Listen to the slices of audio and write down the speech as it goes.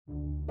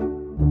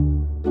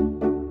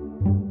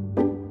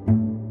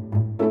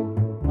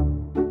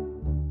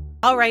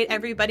All right,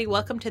 everybody,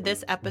 welcome to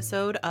this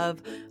episode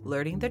of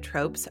Learning the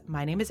Tropes.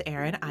 My name is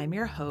Erin. I'm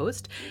your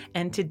host.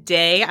 And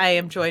today I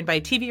am joined by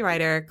TV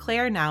writer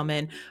Claire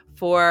Nauman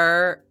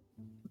for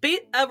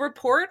a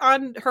report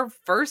on her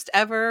first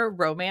ever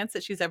romance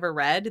that she's ever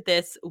read.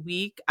 This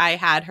week, I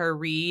had her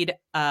read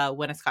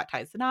When a Scot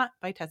Ties the Knot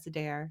by Tessa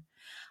Dare.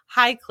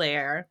 Hi,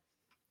 Claire.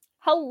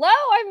 Hello,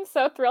 I'm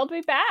so thrilled to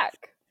be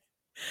back.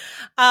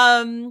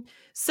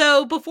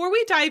 So before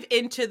we dive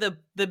into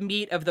the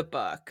meat of the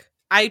book,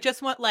 I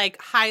just want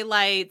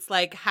highlights,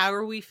 how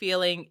are we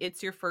feeling?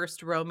 It's your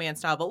first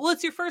romance novel. Well,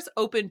 it's your first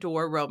open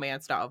door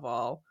romance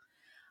novel.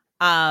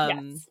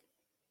 Yes.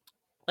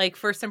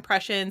 First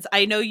impressions.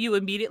 I know you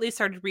immediately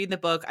started reading the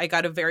book. I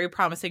got a very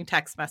promising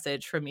text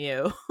message from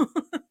you.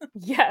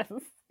 Yes.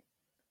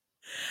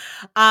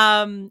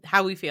 How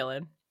are we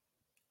feeling?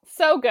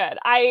 So good.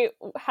 I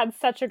had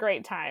such a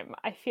great time.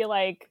 I feel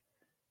like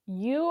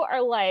you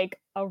are like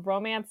a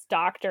romance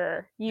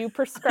doctor. You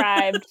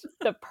prescribed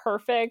the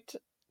perfect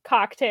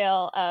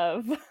cocktail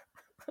of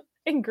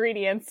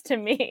ingredients to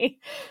me,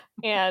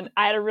 and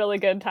I had a really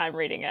good time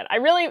reading it. I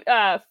really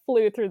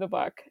flew through the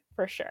book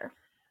for sure.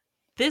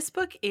 This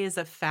book is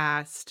a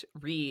fast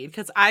read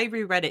because I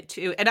reread it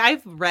too. And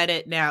I've read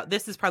it now.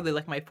 This is probably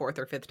like my fourth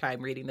or fifth time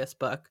reading this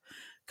book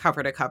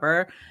cover to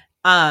cover.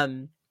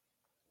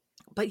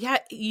 But yeah,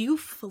 you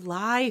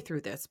fly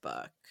through this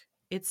book.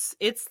 It's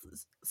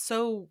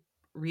so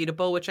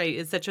readable, which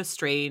is such a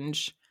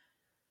strange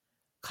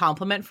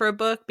compliment for a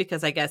book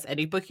because I guess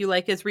any book you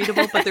like is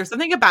readable, but there's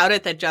something about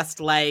it that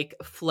just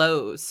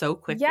flows so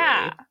quickly.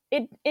 Yeah,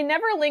 it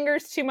never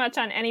lingers too much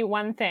on any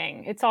one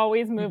thing. It's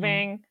always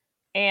moving. Mm-hmm.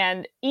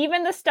 And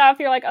even the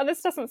stuff you're like, oh,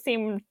 this doesn't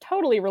seem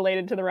totally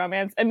related to the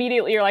romance.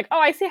 Immediately you're like, oh,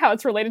 I see how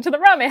it's related to the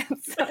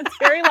romance. So it's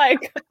very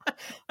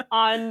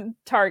on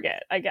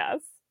target, I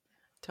guess.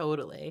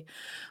 Totally.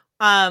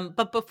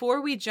 But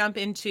before we jump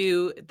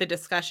into the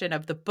discussion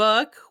of the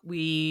book,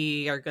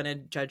 we are going to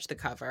judge the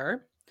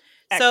cover.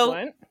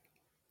 Excellent. So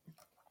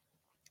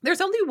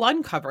there's only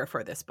one cover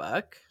for this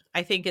book.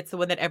 I think it's the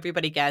one that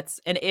everybody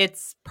gets, and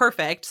it's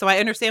perfect. So I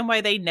understand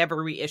why they never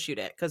reissued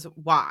it, because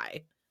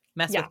why?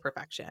 Mess with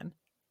perfection.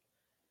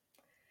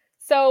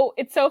 So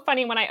it's so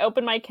funny when I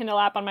open my Kindle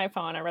app on my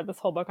phone, I read this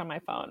whole book on my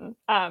phone,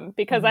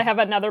 because I have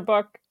another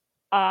book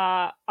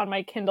on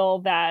my Kindle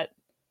that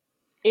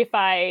if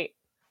I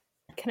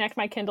connect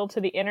my Kindle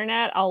to the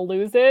internet, I'll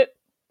lose it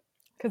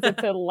because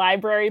it's a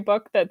library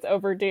book that's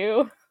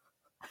overdue.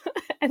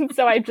 And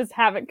so I just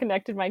haven't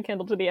connected my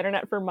Kindle to the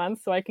internet for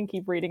months so I can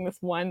keep reading this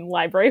one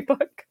library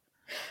book.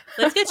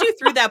 Let's get you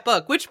through that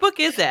book. Which book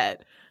is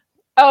it?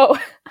 Oh,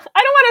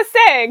 I don't want to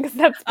say because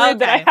that's rude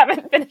that I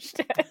haven't finished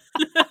it.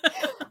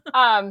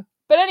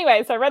 But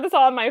anyway, so I read this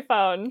all on my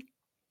phone.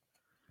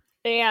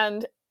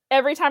 And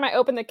every time I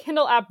opened the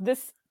Kindle app,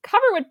 this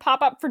cover would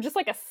pop up for just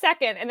a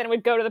second and then it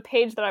would go to the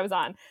page that I was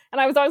on. And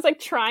I was always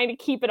trying to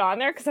keep it on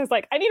there because I was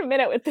like, I need a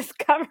minute with this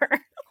cover.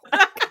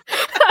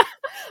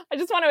 I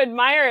just want to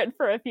admire it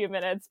for a few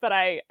minutes, but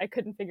I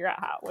couldn't figure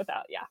out how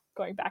without,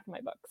 going back in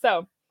my book.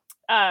 So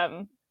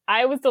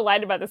I was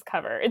delighted by this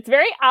cover. It's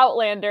very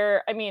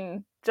Outlander. I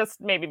mean, just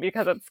maybe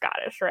because it's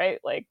Scottish, right?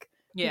 It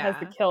has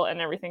the kilt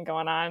and everything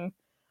going on.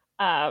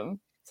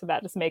 So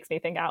that just makes me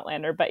think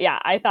Outlander. But yeah,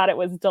 I thought it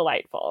was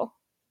delightful.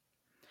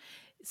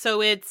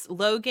 So it's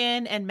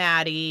Logan and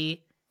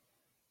Maddie.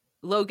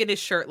 Logan is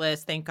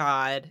shirtless, thank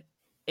God,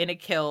 in a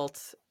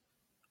kilt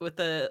with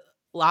the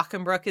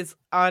Lockenbrook is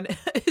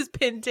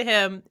pinned to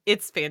him.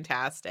 It's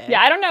fantastic.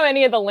 Yeah, I don't know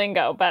any of the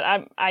lingo, but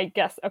I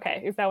guess,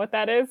 okay, is that what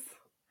that is?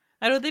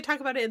 I know they talk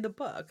about it in the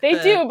book. They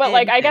do, but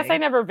I guess I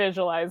never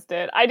visualized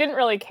it. I didn't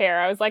really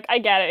care. I was like, I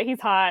get it. He's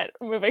hot.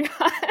 Moving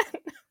on.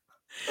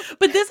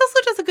 But this also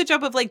does a good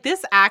job of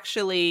this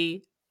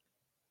actually,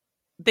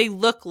 they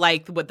look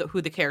like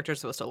who the character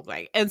is supposed to look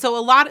like. And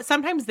so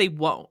sometimes they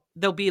won't.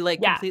 They'll be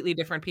completely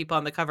different people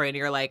on the cover and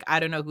you're like, I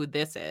don't know who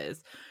this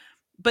is.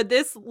 But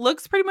this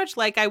looks pretty much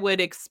like I would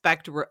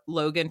expect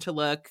Logan to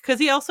look. Because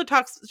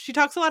she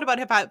talks a lot about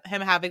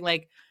him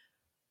having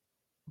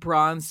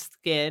bronze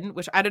skin,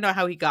 which I don't know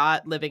how he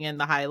got living in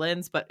the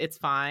Highlands, but it's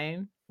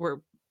fine.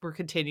 We're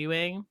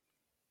continuing.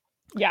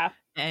 Yeah.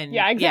 And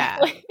yeah,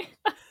 exactly.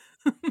 Yeah.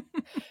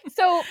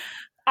 So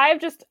I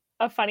have just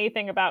a funny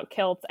thing about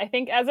kilts. I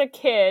think as a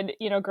kid,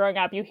 growing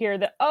up, you hear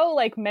that,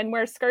 men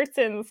wear skirts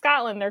in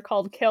Scotland, they're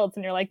called kilts.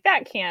 And you're like,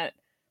 that can't,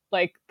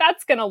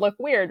 that's going to look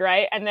weird,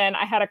 right? And then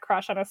I had a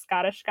crush on a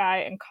Scottish guy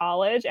in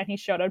college and he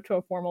showed up to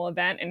a formal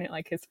event in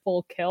his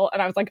full kilt.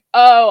 And I was like,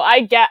 oh, I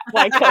get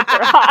why kilts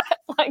are hot.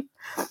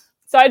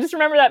 So I just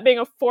remember that being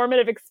a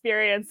formative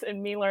experience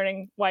in me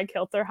learning why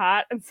kilts are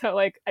hot. And so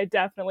I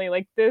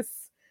definitely this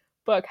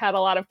book had a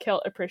lot of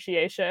kilt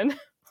appreciation.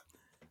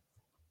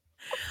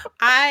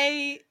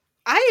 I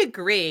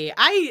agree.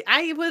 I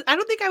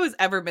don't think I was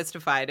ever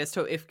mystified as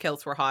to if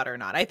kilts were hot or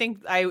not. I think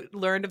I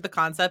learned of the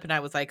concept and I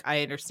was like,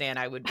 I understand.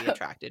 I would be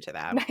attracted to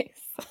that.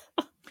 Nice.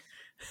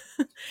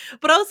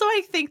 But also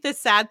I think the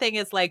sad thing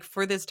is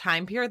for this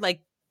time period,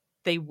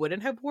 they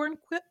wouldn't have worn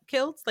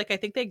kilts. I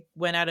think they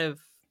went out of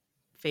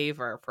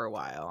favor for a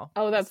while.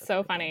 Oh, that's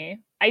so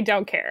funny. I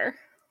don't care.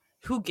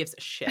 Who gives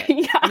a shit?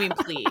 Yeah. I mean,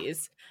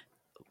 please.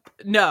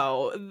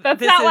 No.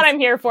 That's not what I'm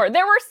here for.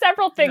 There were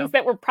several things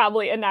that were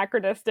probably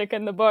anachronistic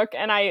in the book,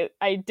 and I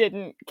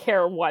didn't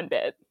care one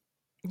bit.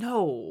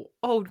 No.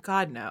 Oh,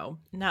 God, no.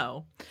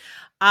 No.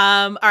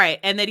 All right.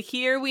 And then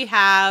here we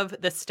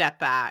have the step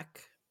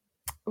back.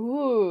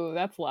 Ooh,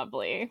 that's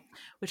lovely.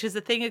 Which is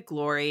a thing of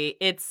glory.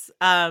 It's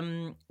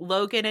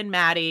Logan and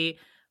Maddie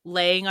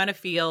laying on a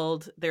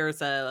field.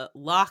 There's a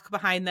lock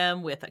behind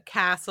them with a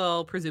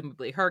castle,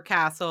 presumably her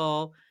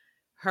castle.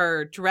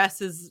 Her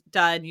dress is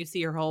done. You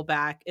see her whole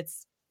back.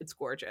 It's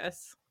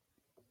gorgeous.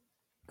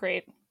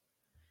 Great.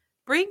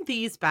 Bring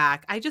these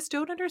back. I just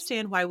don't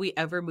understand why we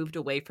ever moved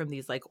away from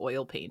these like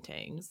oil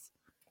paintings.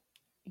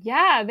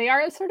 Yeah, they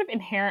are sort of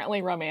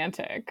inherently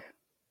romantic.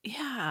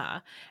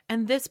 Yeah.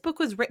 And this book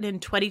was written in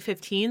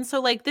 2015,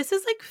 so like this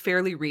is like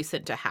fairly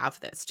recent to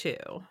have this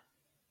too.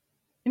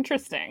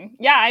 Interesting.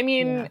 Yeah, I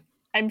mean,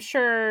 I'm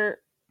sure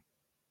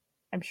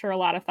a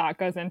lot of thought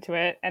goes into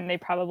it, and they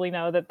probably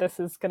know that this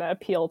is going to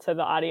appeal to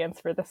the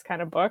audience for this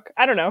kind of book.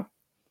 I don't know.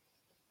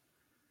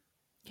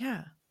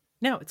 Yeah.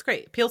 No, it's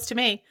great. Appeals to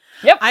me.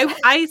 Yep.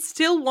 I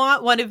still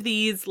want one of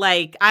these,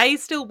 like, I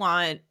still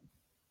want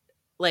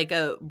like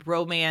a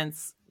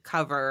romance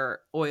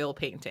cover oil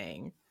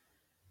painting.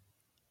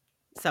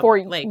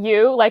 For like,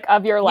 you, like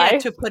of your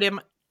life? To put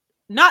him,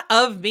 not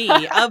of me,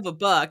 of a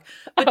book,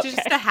 but Okay.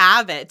 just to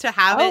have it,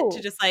 to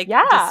just like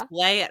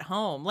display at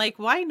home. Like,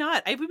 why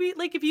not? I would be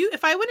like,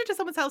 if I went into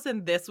someone's house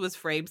and this was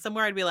framed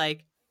somewhere, I'd be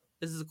like,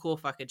 this is a cool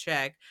fucking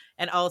chick.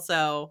 And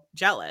also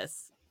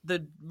jealous.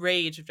 The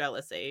rage of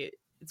jealousy.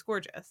 It's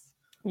gorgeous.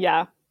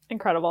 Yeah.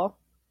 Incredible.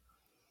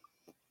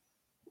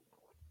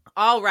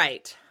 All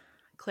right.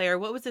 Claire,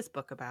 what was this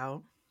book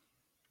about?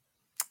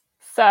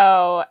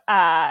 So,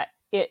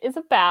 it is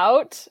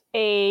about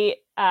a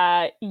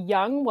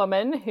young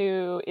woman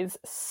who is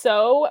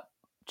so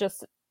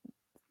just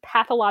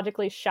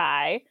pathologically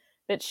shy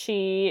that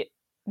she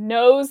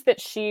knows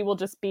that she will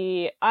just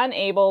be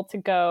unable to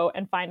go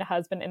and find a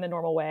husband in the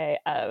normal way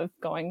of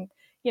going,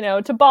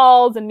 to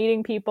balls and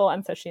meeting people.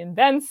 And so she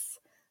invents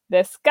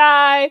this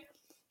guy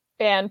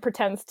and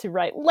pretends to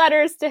write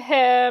letters to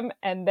him.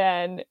 And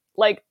then,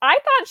 like, I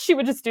thought she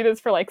would just do this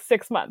for like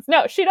 6 months.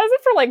 No, she does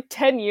it for like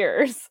 10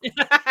 years.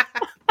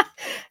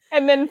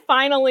 And then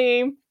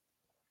finally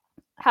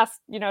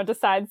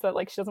decides that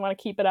like she doesn't want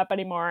to keep it up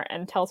anymore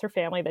and tells her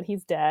family that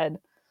he's dead.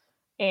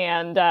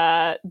 And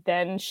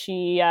then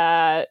she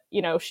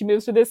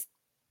moves to this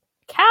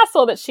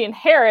castle that she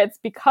inherits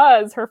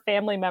because her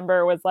family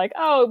member was like,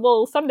 oh,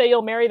 well, someday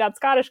you'll marry that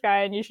Scottish guy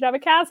and you should have a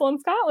castle in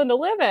Scotland to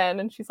live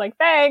in. And she's like,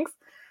 thanks.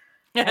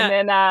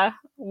 And then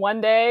one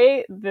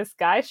day this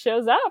guy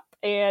shows up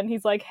and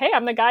he's like, hey,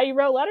 I'm the guy you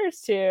wrote letters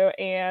to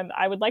and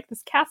I would like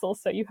this castle,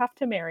 so you have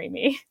to marry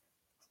me.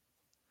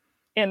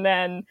 And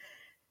then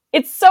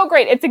it's so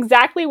great. It's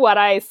exactly what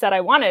I said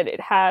I wanted.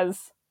 It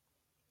has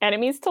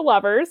enemies to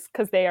lovers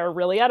because they are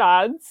really at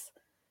odds.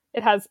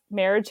 It has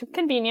marriage of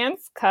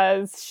convenience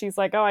because she's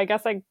like, oh, I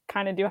guess I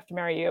kind of do have to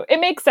marry you. It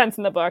makes sense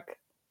in the book.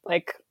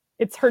 Like,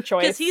 it's her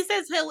choice. Because he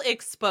says he'll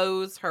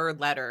expose her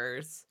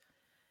letters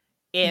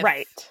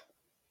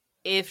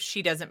if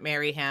she doesn't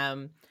marry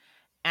him.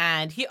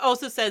 And he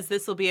also says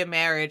this will be a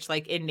marriage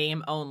like in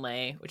name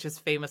only, which is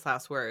famous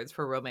last words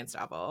for a romance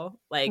novel.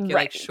 Like, you're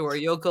like, sure,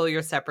 you'll go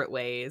your separate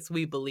ways.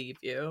 We believe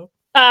you.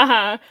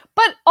 Uh-huh.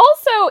 But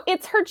also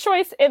it's her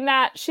choice in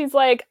that she's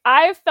like,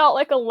 I've felt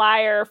like a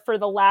liar for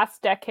the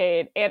last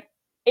decade. And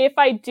if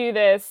I do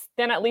this,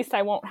 then at least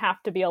I won't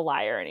have to be a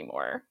liar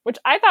anymore, which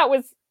I thought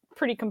was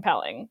pretty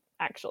compelling,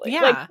 actually.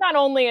 Yeah. Like, not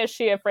only is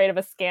she afraid of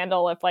a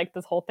scandal if like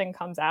this whole thing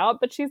comes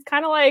out, but she's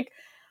kind of like,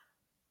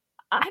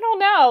 I don't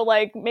know,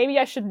 like, maybe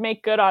I should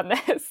make good on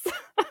this.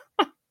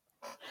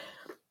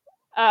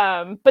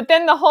 But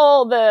then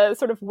the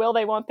sort of will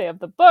they, won't they of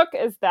the book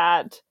is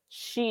that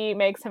she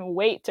makes him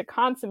wait to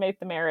consummate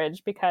the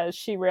marriage because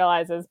she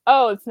realizes,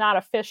 oh, it's not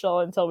official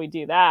until we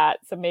do that.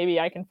 So maybe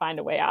I can find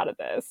a way out of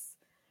this.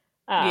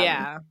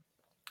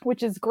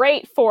 Which is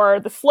great for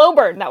the slow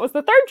burn. That was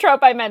the third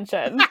trope I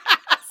mentioned.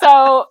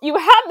 So you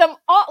have them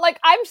all, like,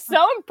 I'm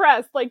so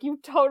impressed. Like, you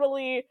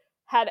totally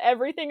had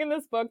everything in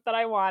this book that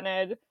I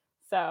wanted.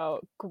 So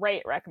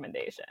great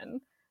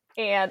recommendation.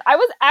 And I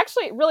was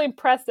actually really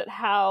impressed at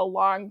how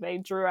long they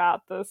drew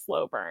out the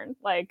slow burn.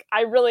 Like,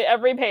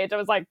 every page I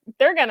was like,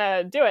 they're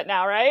gonna do it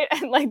now, right?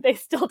 And like, they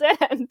still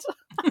didn't.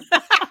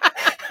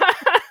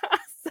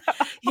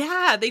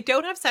 Yeah, they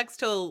don't have sex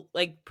till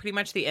like pretty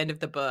much the end of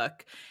the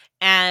book.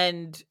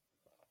 And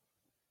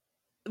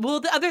well,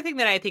 the other thing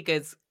that I think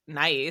is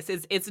nice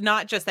is it's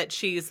not just that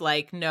she's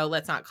like, no,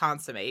 let's not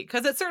consummate.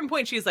 Because at a certain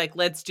point she's like,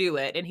 let's do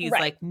it. And he's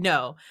like,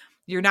 no,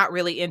 you're not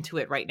really into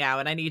it right now.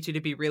 And I need you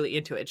to be really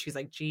into it. She's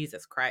like,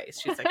 Jesus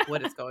Christ. She's like,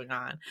 what is going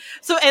on?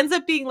 So it ends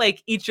up being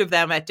like each of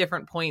them at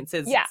different points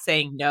is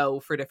saying no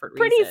for different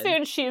reasons. Pretty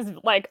soon she's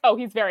like, oh,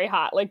 he's very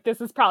hot. Like,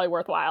 this is probably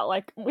worthwhile.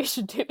 Like, we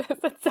should do this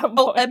at some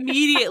point.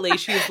 Immediately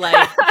she's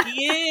like,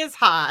 he is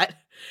hot.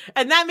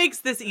 And that makes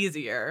this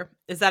easier,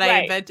 is that I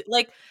Right. invented,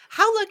 like,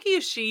 how lucky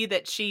is she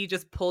that she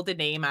just pulled a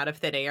name out of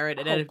thin air and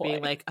it Oh ended up boy.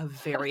 being, like, a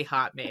very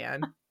hot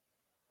man.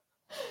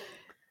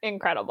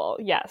 Incredible.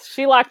 Yes,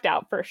 she lucked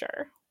out for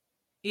sure.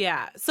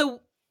 Yeah.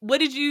 So what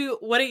do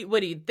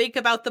you think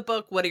about the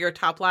book? What are your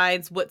top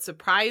lines? What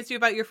surprised you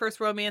about your first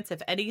romance,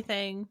 if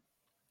anything?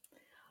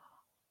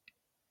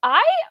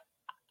 I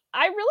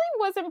I really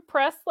was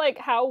impressed like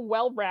how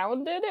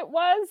well-rounded it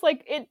was.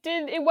 Like it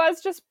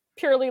was just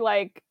purely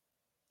like,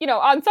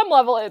 on some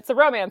level it's a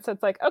romance. So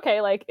it's like,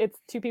 okay, like it's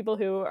two people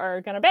who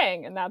are gonna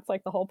bang, and that's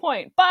like the whole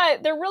point.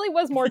 But there really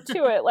was more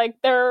to it. Like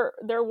there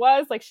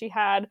was like she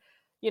had,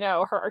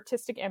 her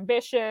artistic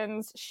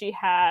ambitions. She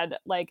had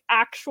like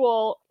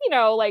actual,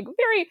 like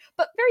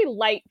very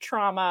light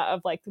trauma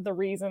of like the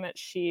reason that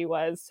she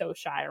was so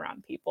shy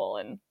around people.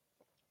 And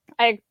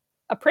I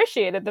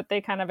appreciated that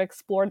they kind of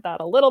explored that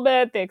a little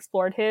bit. They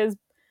explored his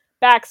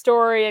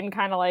backstory and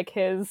kind of like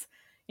his,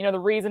 the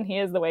reason he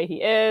is the way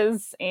he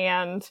is,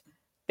 and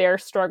their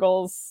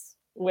struggles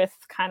with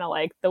kind of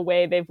like the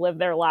way they've lived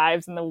their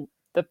lives and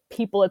the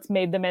people it's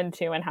made them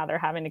into, and how they're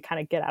having to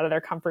kind of get out of their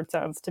comfort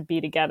zones to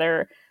be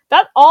together.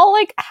 That all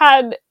like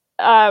had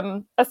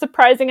a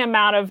surprising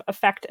amount of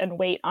effect and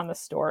weight on the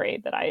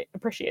story that I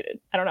appreciated.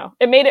 I don't know.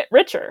 It made it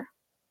richer.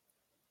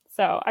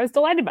 So I was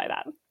delighted by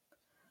that.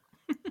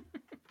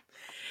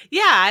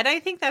 Yeah, and I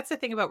think that's the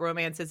thing about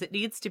romance is it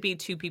needs to be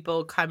two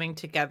people coming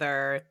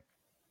together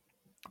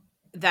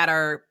that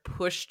are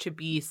pushed to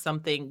be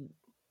something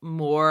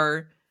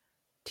more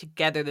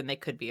together than they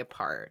could be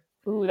apart.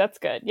 Ooh, that's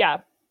good.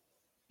 Yeah.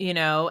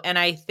 And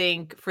I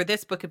think for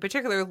this book in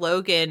particular,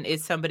 Logan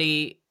is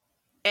somebody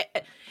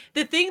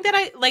the thing that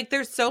I like,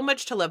 there's so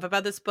much to love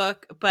about this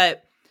book,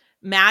 but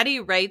Maddie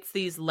writes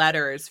these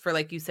letters for,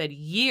 like you said,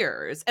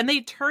 years, and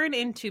they turn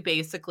into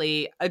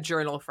basically a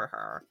journal for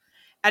her.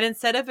 And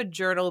instead of a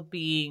journal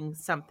being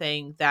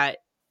something that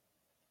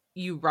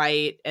you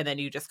write and then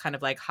you just kind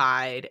of like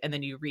hide and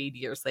then you read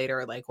years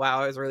later, like,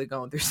 wow, I was really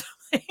going through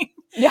something.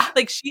 Yeah.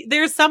 Like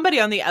there's somebody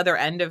on the other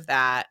end of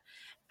that.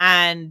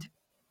 And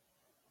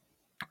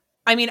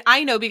I mean,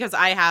 I know because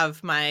I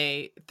have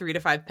my 3 to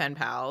 5 pen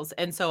pals,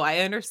 and so I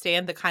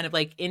understand the kind of,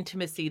 like,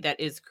 intimacy that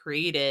is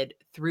created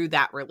through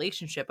that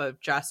relationship of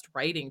just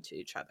writing to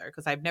each other,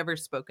 because 'cause I've never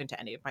spoken to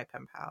any of my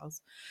pen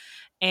pals.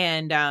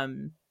 And,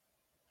 and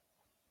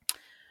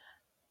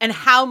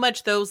how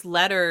much those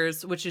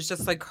letters, which is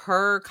just, like,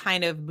 her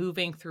kind of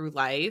moving through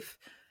life,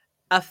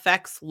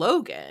 affects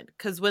Logan.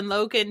 Because when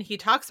Logan he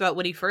talks about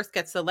when he first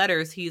gets the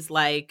letters, he's,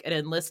 like, an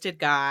enlisted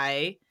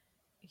guy.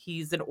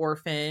 He's an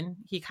orphan.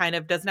 He kind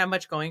of doesn't have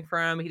much going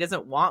for him. He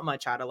doesn't want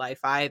much out of life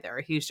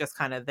either. He's just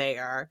kind of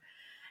there.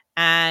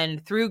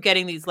 And through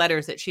getting these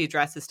letters that she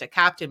addresses to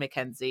Captain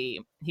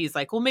Mackenzie, he's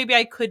like, well, maybe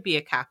I could be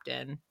a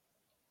captain.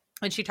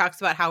 And she talks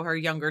about how her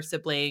younger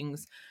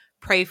siblings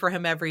pray for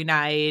him every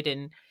night.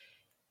 And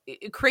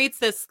it creates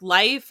this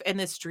life and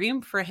this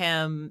dream for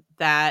him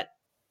that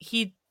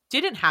he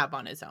didn't have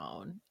on his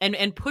own,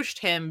 and pushed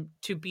him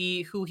to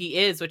be who he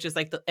is, which is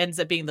like ends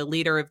up being the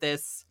leader of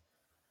this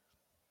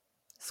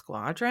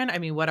squadron. I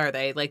mean, what are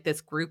they, like, this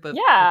group of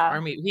Yeah.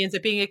 army? He ends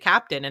up being a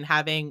captain and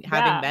having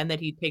Yeah. men that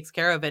he takes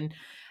care of, and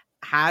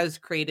has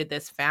created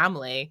this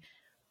family.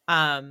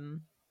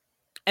 um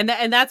and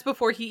that's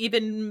before he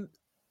even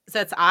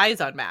sets eyes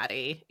on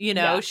Maddie.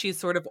 Yeah. She's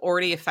sort of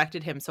already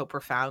affected him so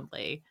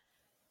profoundly.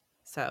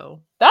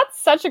 So That's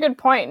such a good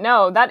point.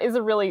 No, that is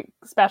a really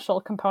special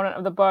component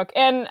of the book.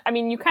 And I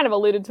mean, you kind of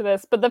alluded to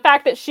this, but the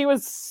fact that she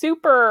was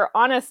super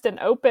honest and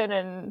open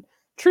and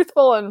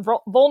truthful and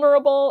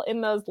vulnerable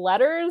in those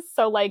letters.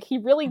 So, like, he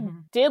really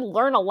mhm. did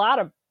learn a lot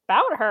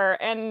about her.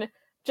 And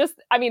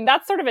just, I mean,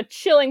 that's sort of a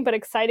chilling but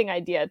exciting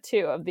idea,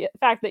 too, of the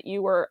fact that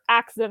you were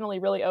accidentally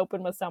really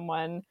open with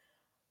someone,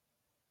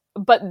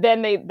 but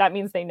then that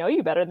means they know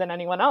you better than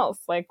anyone else.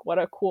 Like, what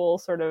a cool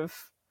sort of,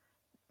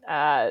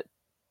 uh,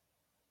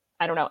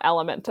 I don't know,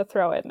 element to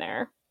throw in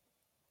there.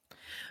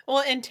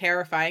 Well, and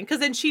terrifying, because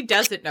then she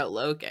doesn't know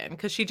Logan,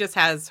 because she just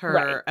has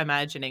Right. her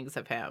imaginings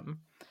of him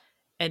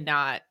and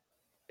not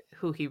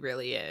who he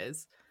really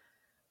is.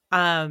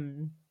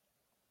 um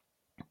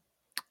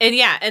And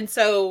yeah, and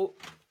so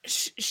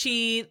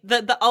she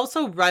the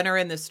also runner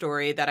in the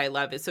story that I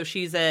love is, so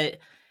she's a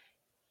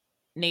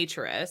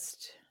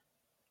naturist,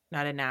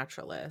 not a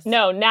naturalist.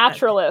 No, A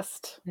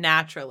naturalist. I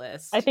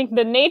naturalist. think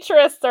the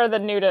naturists are the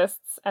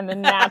nudists and the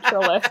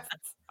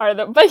naturalists are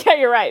the, but yeah,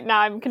 you're right.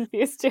 Now I'm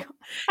confused too.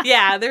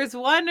 Yeah, there's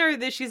one or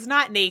that she's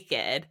not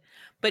naked,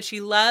 but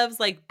she loves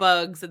like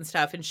bugs and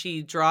stuff, and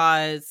she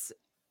draws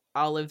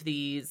all of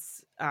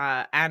these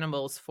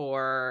animals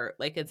for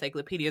like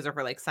encyclopedias or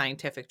for like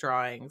scientific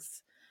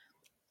drawings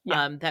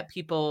Yeah. that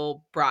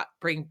people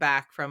bring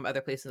back from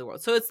other places in the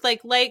world. So it's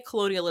like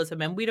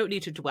colonialism, and we don't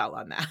need to dwell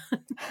on that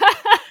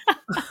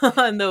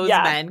on those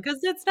Yeah. men, because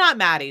it's not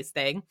Maddie's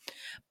thing.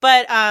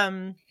 But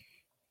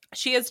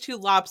she has two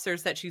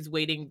lobsters that she's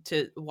waiting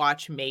to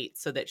watch mate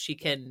so that she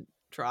can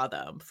draw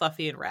them,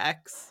 Fluffy and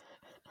Rex.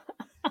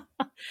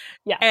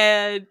 Yes.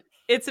 And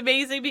it's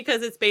amazing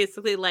because it's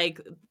basically like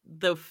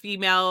the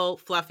female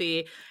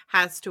Fluffy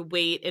has to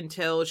wait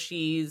until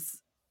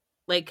she's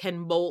like can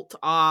molt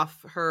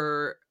off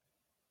her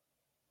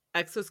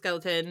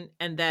exoskeleton,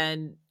 and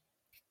then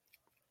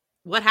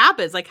what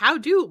happens? Like, how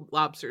do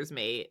lobsters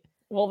mate?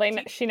 Well,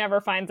 she never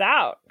finds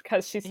out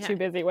because she's Yeah. too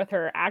busy with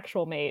her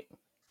actual mate.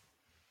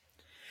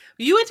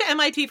 You went to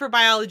MIT for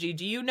biology.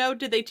 Do you know,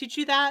 did they teach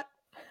you that?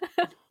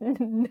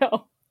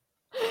 No.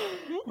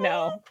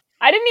 No.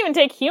 I didn't even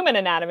take human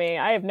anatomy.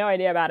 I have no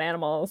idea about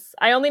animals.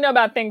 I only know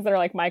about things that are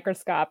like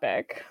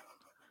microscopic.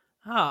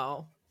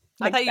 Oh.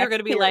 Like I thought you were going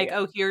to be like,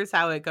 bacteria. oh, here's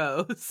how it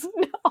goes.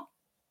 No.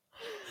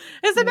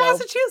 It's in Nope.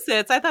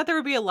 Massachusetts. I thought there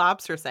would be a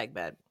lobster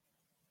segment.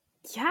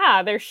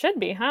 Yeah, there should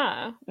be,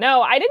 huh?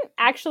 No, I didn't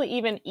actually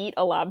even eat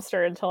a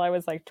lobster until I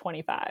was like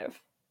 25.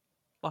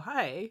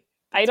 Why?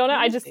 I That's don't know.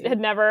 I crazy. just had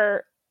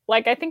never,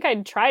 like, I think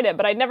I'd tried it,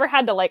 but I never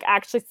had to like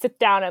actually sit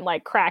down and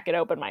like crack it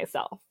open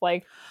myself.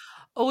 Like,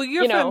 Oh, well,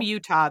 you're from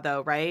Utah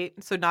though, right?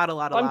 So not a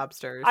lot of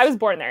lobsters. I was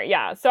born there,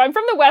 yeah. So I'm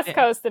from the West Yeah.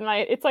 Coast, and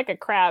it's like a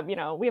crab.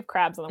 We have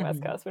crabs on the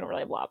West Coast. We don't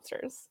really have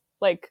lobsters.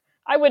 Like,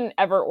 I wouldn't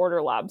ever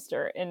order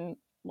lobster in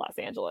Los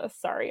Angeles.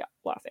 Sorry,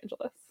 Los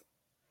Angeles.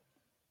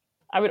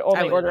 I would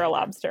only order a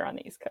lobster on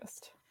the East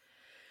Coast.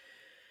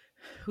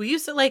 We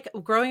used to, like,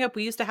 growing up,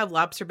 we used to have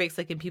lobster bakes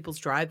like in people's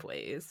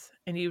driveways,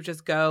 and you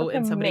just go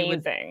and somebody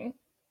would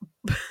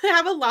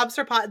have a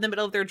lobster pot in the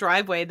middle of their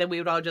driveway, and then we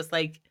would all just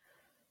like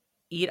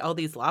eat all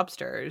these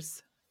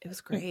lobsters. It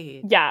was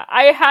great. Yeah,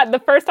 the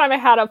first time I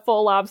had a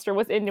full lobster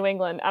was in New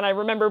England, and I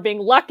remember being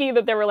lucky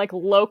that there were like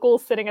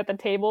locals sitting at the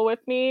table with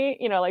me,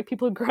 like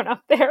people who'd grown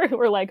up there who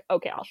were like,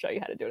 okay, I'll show you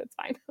how to do it. It's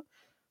fine.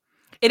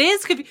 It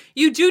is.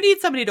 You do need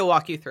somebody to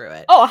walk you through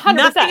it. Oh,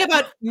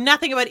 100%.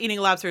 Nothing about eating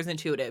lobster is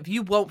intuitive.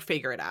 You won't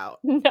figure it out.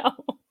 No.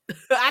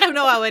 I don't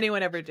know how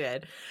anyone ever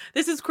did.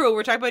 This is cruel.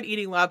 We're talking about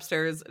eating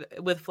lobsters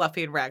with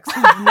Fluffy and Rex,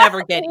 who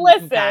never get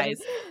eaten, guys.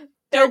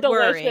 Don't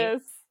worry.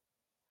 Delicious.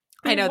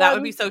 I know, that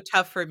would be so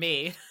tough for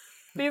me.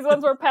 These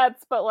ones were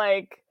pets, but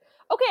like,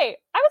 okay,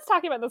 I was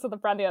talking about this with a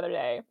friend the other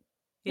day.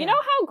 Yeah. You know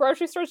how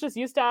grocery stores just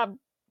used to have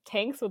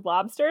tanks with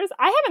lobsters?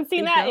 I haven't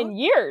seen that in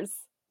years.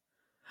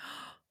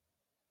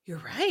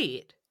 You're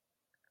right.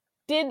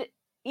 Did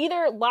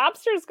either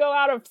lobsters go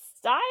out of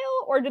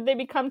style, or did they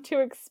become too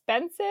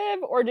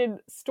expensive, or did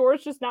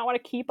stores just not want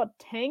to keep a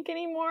tank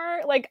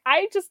anymore? Like,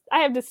 I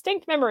have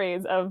distinct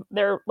memories of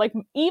their, like,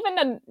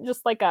 even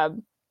just like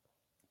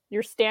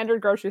your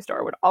standard grocery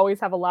store would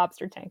always have a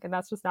lobster tank, and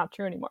that's just not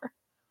true anymore.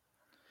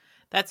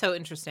 That's so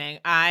interesting.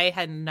 I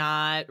had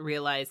not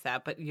realized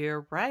that, but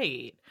you're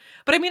right.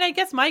 But I mean, I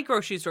guess my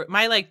grocery store,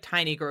 my like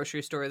tiny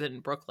grocery store in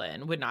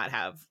Brooklyn would not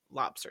have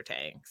lobster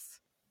tanks.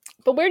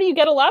 But where do you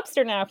get a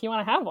lobster now if you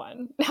want to have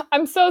one?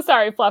 I'm so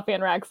sorry, Fluffy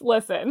and Rex.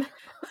 Listen.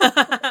 Well,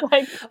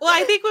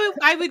 I think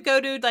I would go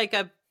to like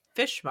a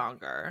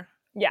fishmonger.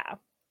 Yeah,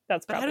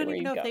 that's probably. But I don't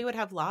even know if they would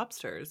have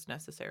lobsters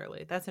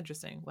necessarily. That's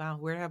interesting. Wow,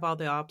 where have all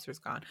the lobsters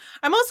gone?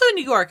 I'm also in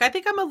New York. I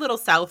think I'm a little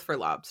south for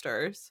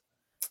lobsters.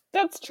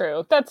 That's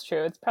true. That's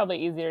true. It's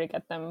probably easier to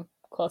get them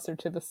closer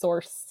to the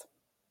source.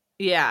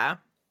 Yeah.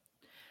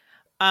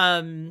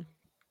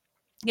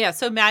 Yeah,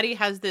 so Maddie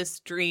has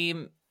this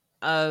dream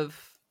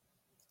of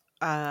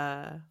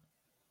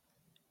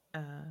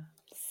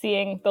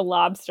seeing the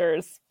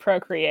lobsters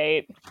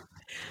procreate,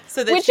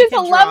 so that which is a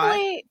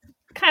lovely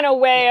kind of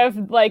way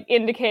of like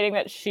indicating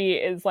that she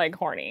is like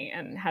horny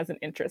and has an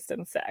interest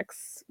in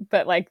sex,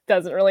 but like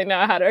doesn't really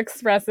know how to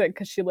express it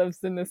because she lives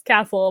in this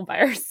castle by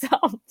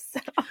herself.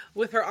 So.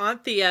 With her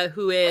aunt Thea,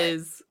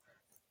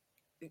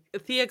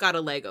 Thea got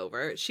a leg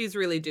over. She's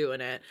really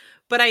doing it.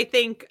 But I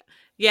think,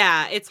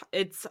 yeah,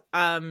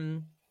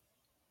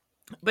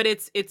 but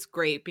it's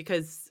great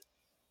because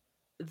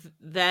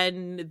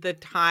then the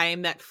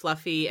time that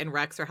Fluffy and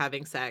Rex are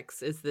having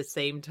sex is the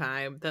same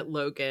time that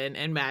Logan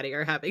and Maddie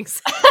are having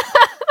sex.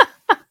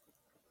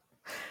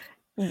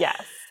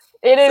 Yes.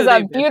 It is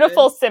a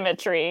beautiful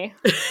symmetry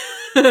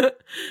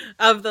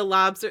of the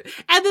lobster.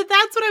 And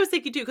that's what I was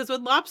thinking too, because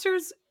when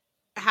lobsters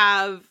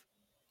have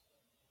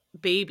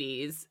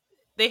babies,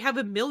 they have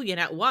 1 million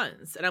at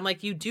once. And I'm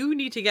like, you do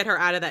need to get her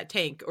out of that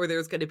tank or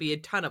there's going to be a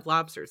ton of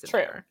lobsters in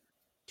there.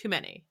 Too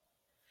many.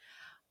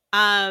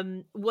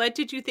 What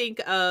did you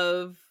think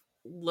of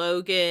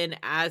Logan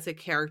as a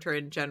character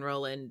in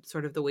general and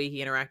sort of the way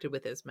he interacted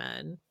with his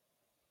men?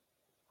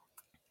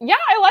 Yeah,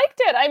 I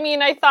liked it. I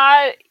mean, I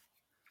thought,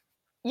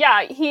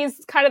 yeah,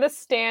 he's kind of the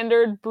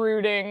standard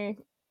brooding,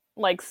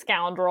 like,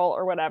 scoundrel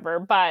or whatever,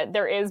 but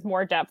there is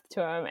more depth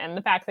to him. And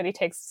the fact that he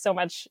takes so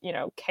much,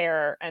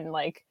 care and,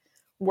 like,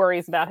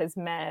 worries about his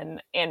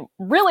men and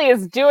really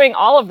is doing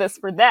all of this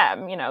for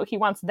them. He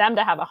wants them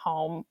to have a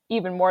home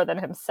even more than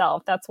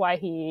himself. That's why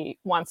he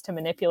wants to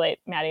manipulate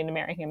Maddie into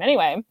marrying him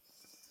anyway.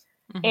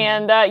 Mm-hmm.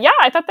 And yeah,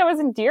 I thought that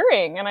was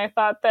endearing. And I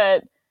thought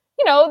that,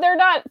 they're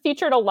not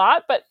featured a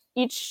lot, but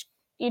each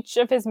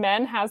of his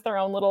men has their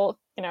own little,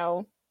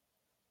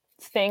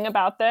 thing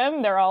about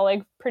them. They're all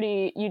like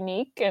pretty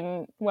unique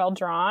and well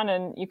drawn,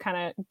 and you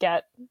kind of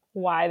get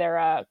why they're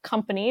a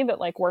company that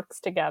like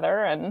works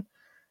together. And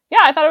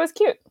yeah, I thought it was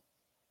cute.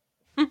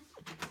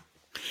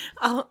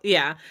 Oh,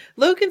 yeah.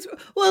 Logan's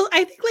well,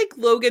 I think, like,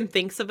 Logan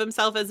thinks of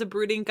himself as a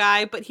brooding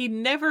guy, but he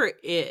never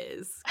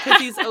is, because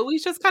he's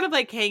always just kind of,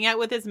 like, hang out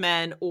with his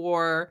men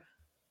or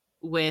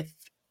with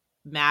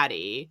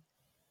Maddie.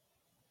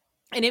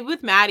 And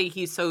with Maddie,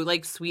 he's so,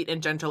 like, sweet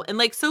and gentle and,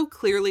 like, so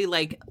clearly,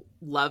 like,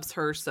 loves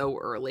her so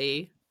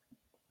early,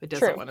 but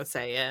doesn't True. wanna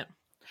say it.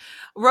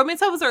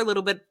 Romance novels are a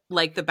little bit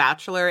like The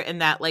Bachelor in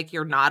that, like,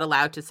 you're not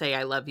allowed to say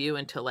 "I love you"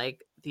 until,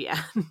 like, the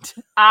end.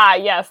 Ah,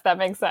 yes, that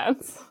makes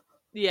sense.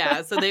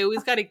 Yeah, so they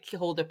always gotta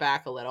hold it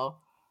back a little.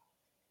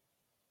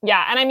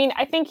 Yeah, and I mean,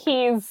 I think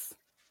he's,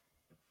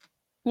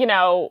 you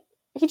know,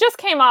 he just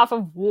came off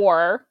of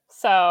war,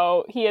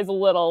 so he is a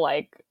little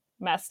like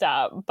messed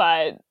up,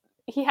 but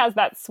he has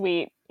that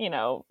sweet,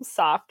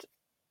 soft,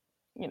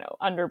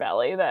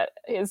 underbelly that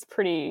is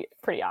pretty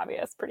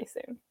obvious pretty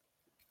soon.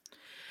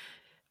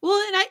 Well,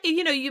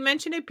 and you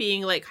mentioned it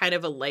being, like, kind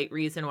of a light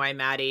reason why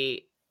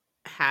Maddie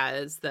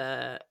has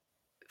the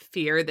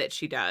fear that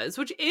she does,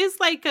 which is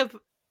like,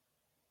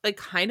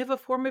 kind of a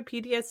form of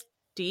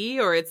PTSD,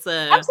 or it's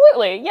a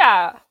Absolutely,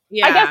 yeah.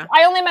 I guess yeah.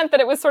 I only meant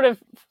that it was sort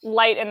of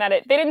light in that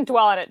they didn't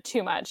dwell on it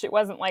too much. It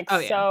wasn't like Oh,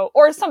 yeah. so,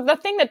 or the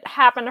thing that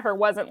happened to her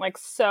wasn't like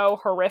so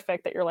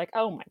horrific that you're like,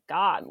 oh my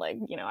God, like,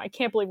 I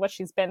can't believe what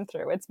she's been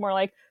through. It's more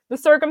like the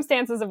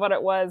circumstances of what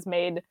it was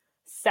made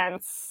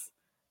sense,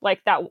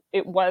 like that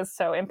it was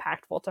so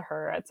impactful to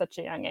her at such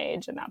a young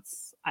age. And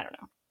that's, I don't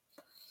know.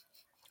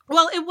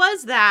 Well, it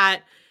was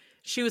that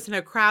she was in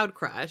a crowd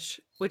crush,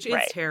 which is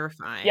Right.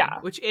 terrifying, Yeah.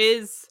 which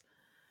is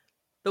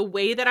the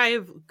way that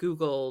I've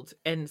Googled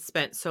and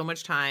spent so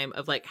much time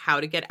of, like, how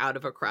to get out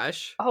of a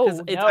crush, because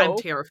Oh I'm no.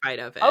 terrified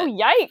of Oh, it.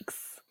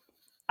 yikes.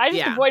 I just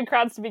Yeah. avoid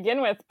crowds to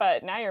begin with,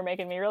 but now you're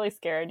making me really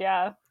scared.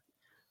 Yeah.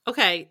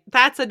 Okay,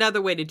 that's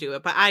another way to do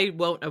it, but I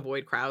won't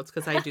avoid crowds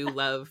because I do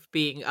love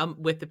being,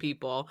 with the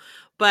people.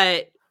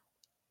 But,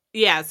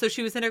 yeah, so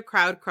she was in a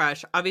crowd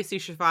crush. Obviously,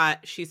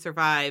 she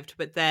survived,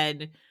 but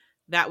then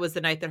that was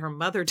the night that her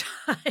mother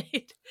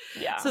died.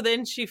 Yeah. So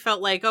then she felt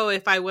like, "Oh,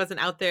 if I wasn't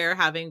out there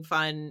having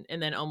fun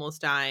and then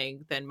almost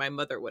dying, then my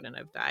mother wouldn't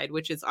have died,"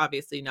 which is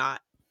obviously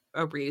not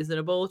a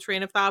reasonable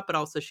train of thought, but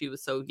also she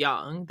was so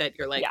young that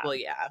you're like, Yeah. "Well,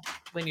 yeah,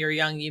 when you're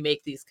young, you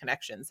make these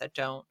connections that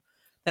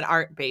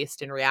aren't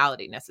based in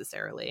reality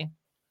necessarily."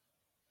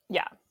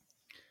 Yeah.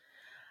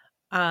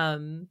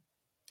 Um,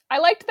 I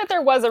liked that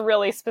there was a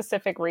really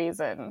specific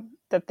reason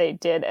that they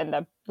did end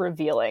up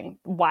revealing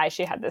why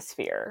she had this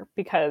fear,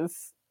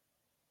 because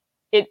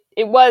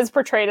it was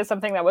portrayed as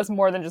something that was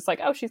more than just like,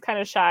 oh, she's kind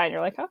of shy, and you're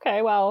like,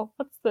 okay, well,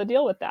 what's the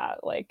deal with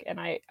that? Like,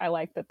 and I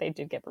like that they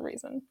did give a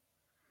reason.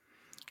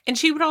 and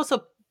she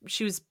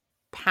was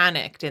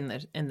panicked in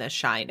the Yeah.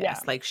 shyness,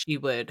 like, she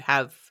would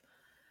have,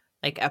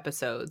 like,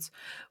 episodes,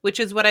 which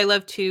is what I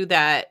love too,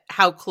 that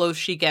how close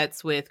she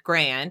gets with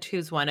Grant,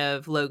 who's one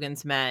of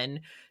Logan's men,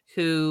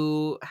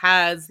 who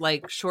has,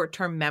 like,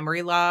 short-term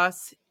memory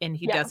loss, and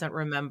he Yeah. doesn't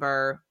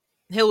remember.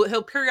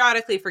 He'll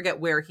periodically forget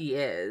where he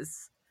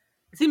is.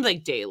 It seems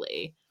like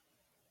daily.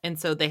 And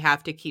so they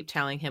have to keep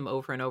telling him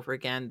over and over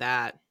again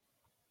that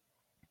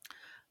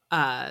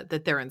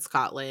they're in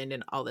Scotland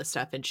and all this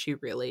stuff, and she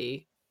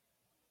really,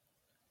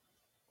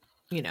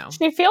 you know.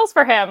 She feels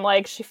for him,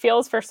 like she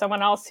feels for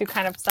someone else who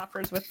kind of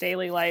suffers with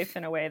daily life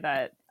in a way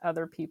that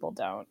other people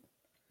don't.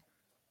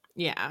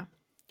 Yeah.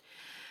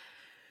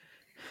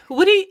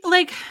 What do you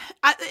like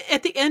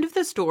at the end of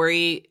the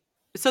story?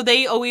 So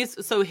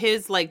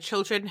his, like,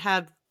 children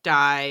have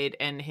died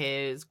and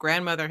his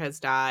grandmother has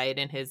died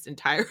and his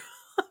entire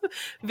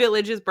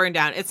village is burned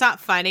down. It's not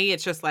funny.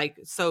 It's just, like,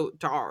 so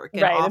dark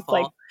and Right. It's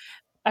like awful.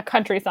 a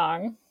country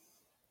song.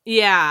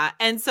 Yeah.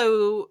 And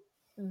so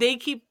they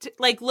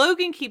like,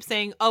 Logan keeps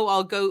saying, "Oh,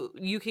 I'll go.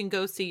 You can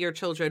go see your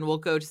children. We'll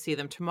go to see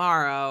them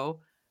tomorrow,"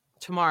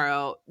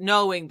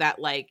 knowing that,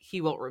 like,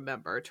 he won't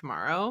remember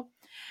tomorrow.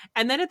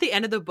 And then at the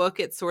end of the book,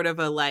 it's sort of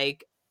a,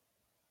 like,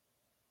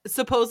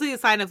 supposedly a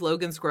sign of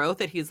Logan's growth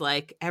that he's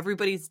like,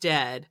 "Everybody's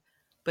dead,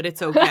 but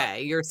it's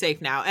okay. You're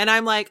safe now." And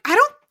I'm like, I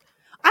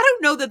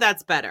don't know that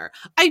that's better.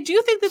 I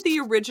do think that the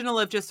original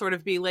of just sort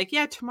of being like,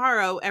 "Yeah,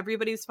 tomorrow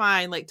everybody's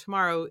fine. Like,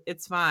 tomorrow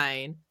it's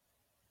fine,"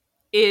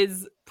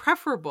 is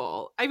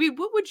preferable. I mean,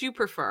 what would you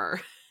prefer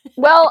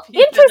Well, if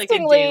you had, like, a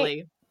interestingly,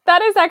 daily?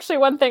 that is actually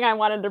one thing I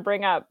wanted to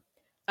bring up.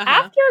 Uh-huh.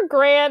 After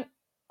Grant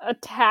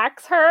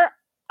attacks her,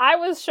 I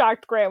was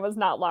shocked Grant was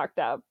not locked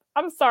up.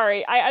 I'm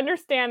sorry. I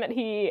understand that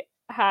he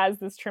has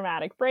this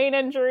traumatic brain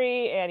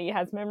injury and he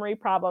has memory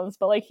problems,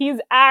 but like he's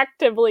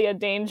actively a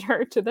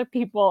danger to the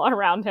people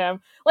around him.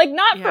 Like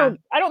not Yeah. for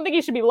I don't think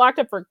he should be locked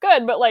up for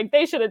good, but like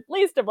they should at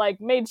least have like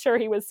made sure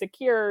he was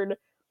secured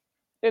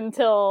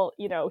until,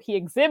 he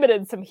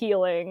exhibited some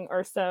healing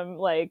or some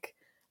like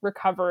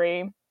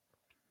recovery,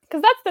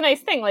 because that's the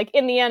nice thing. Like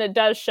in the end, it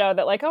does show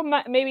that like, oh,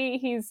 maybe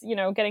he's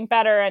getting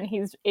better and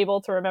he's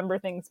able to remember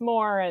things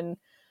more. And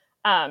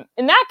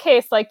in that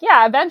case, like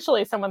yeah,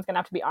 eventually someone's gonna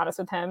have to be honest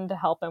with him to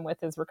help him with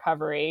his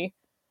recovery.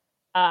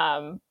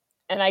 Um,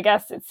 and I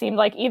guess it seemed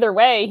like either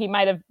way, he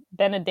might have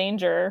been a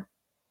danger.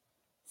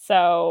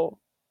 So,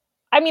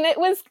 I mean, it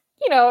was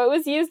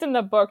used in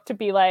the book to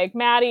be like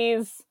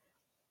Maddie's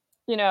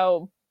you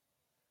know,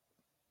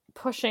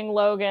 pushing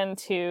Logan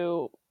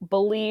to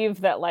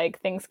believe that like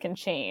things can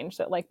change,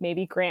 that like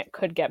maybe Grant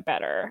could get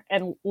better.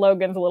 And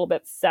Logan's a little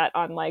bit set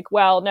on like,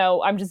 well,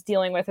 no, I'm just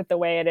dealing with it the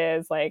way it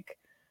is. Like,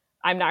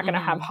 I'm not going to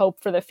have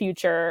hope for the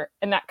future.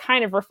 And that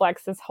kind of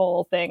reflects this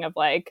whole thing of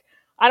like,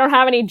 I don't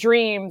have any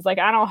dreams. Like,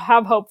 I don't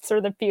have hopes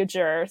for the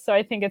future. So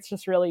I think it's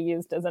just really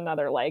used as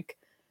another, like,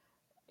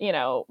 you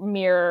know,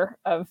 mirror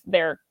of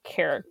their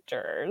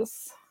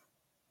characters.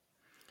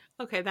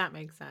 Okay, that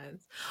makes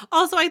sense.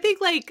 Also, I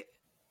think like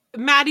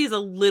Maddie's a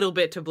little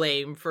bit to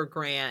blame for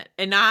Grant,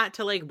 and not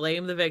to like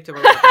blame the victim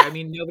or whatever. I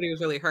mean, nobody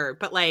was really hurt,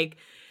 but like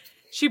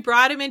she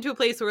brought him into a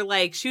place where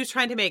like she was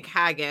trying to make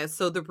haggis,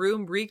 so the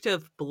room reeked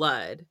of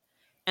blood.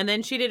 And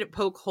then she didn't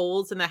poke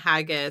holes in the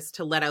haggis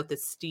to let out the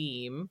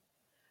steam.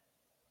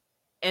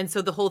 And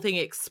so the whole thing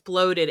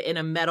exploded in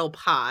a metal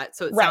pot,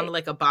 so it sounded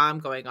like a bomb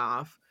going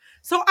off.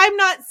 So I'm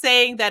not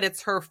saying that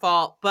it's her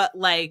fault, but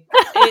like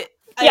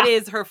it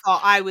is her fault,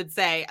 I would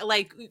say.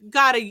 Like,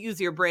 gotta use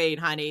your brain,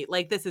 honey.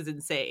 Like, this is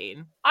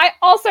insane. I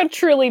also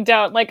truly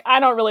don't. Like, I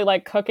don't really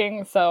like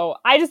cooking, so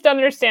I just don't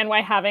understand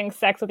why having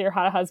sex with your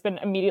hot husband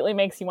immediately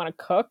makes you want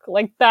to cook.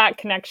 Like, that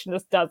connection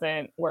just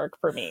doesn't work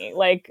for me.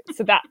 Like,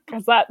 so that,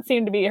 because that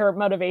seemed to be her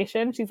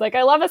motivation. She's like,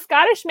 I love a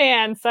Scottish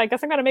man, so I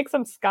guess I'm going to make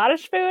some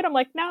Scottish food. I'm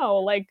like, no,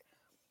 like,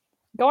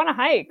 go on a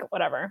hike,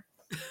 whatever.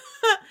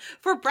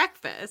 For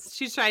breakfast,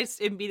 she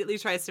immediately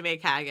tries to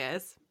make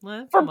haggis.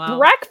 For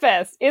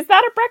breakfast? Is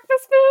that a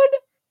breakfast food?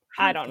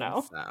 I don't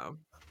know. So.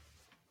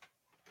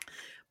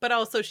 But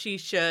also she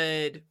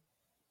should,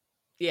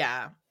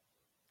 yeah.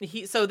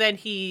 Then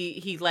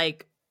he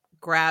like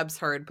grabs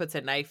her and puts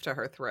a knife to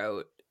her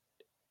throat.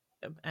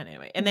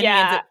 Anyway, and then he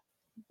ends up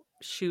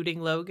shooting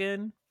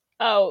Logan.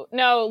 Oh,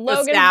 no,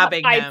 Logan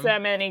fights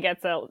him and he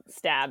gets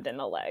stabbed in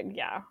the leg,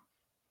 yeah.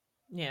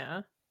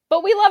 Yeah.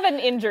 But we love an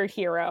injured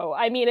hero.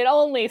 I mean, it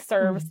only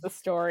serves the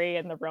story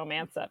and the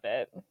romance of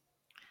it.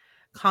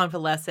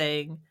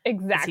 Convalescing.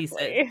 Exactly. He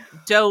says,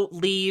 don't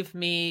leave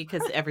me,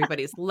 because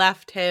everybody's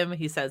left him.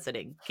 He says it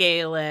in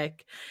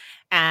Gaelic.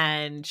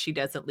 And she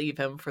doesn't leave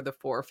him for the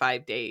 4 or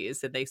 5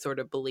 days. And they sort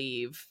of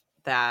believe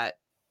that,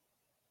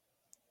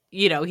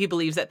 you know, he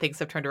believes that things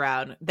have turned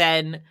around.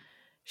 Then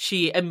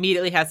she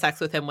immediately has sex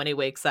with him when he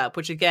wakes up,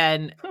 which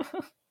again,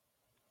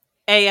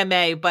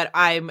 AMA, but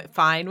I'm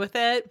fine with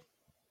it.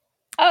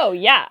 Oh,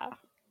 yeah.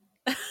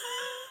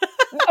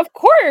 Of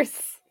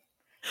course.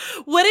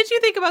 What did you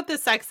think about the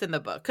sex in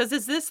the book? Because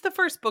is this the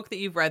first book that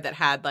you've read that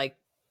had like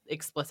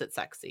explicit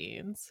sex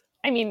scenes?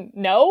 I mean,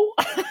 no.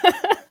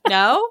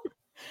 No?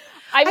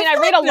 I mean, I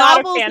read a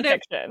lot of fan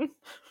fiction.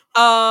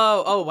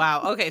 Oh,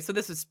 wow. Okay, so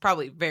this was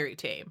probably very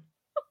tame.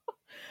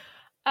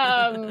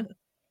 No,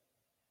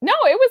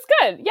 it was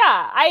good.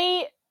 Yeah,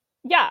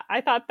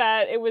 I thought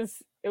that it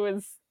was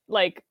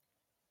like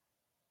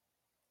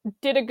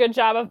did a good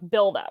job of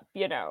build up,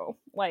 you know,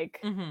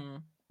 like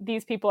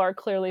these people are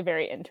clearly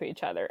very into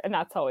each other, and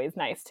that's always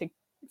nice to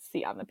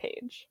see on the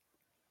page.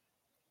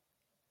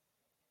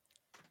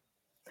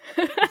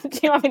 Do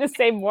you want me to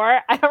say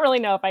more? I don't really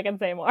know if I can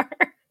say more.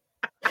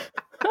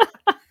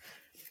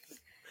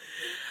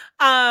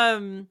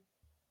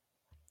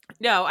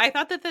 No, I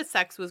thought that the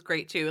sex was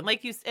great too. And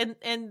like you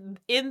and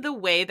in the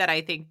way that I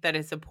think that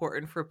is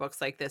important for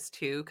books like this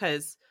too,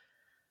 because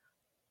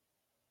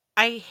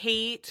I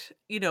hate,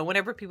 you know,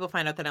 whenever people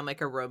find out that I'm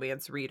like a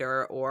romance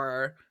reader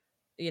or,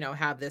 you know,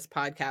 have this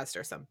podcast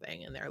or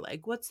something, and they're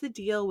like, what's the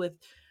deal with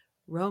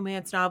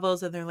romance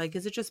novels? And they're like,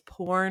 is it just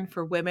porn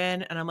for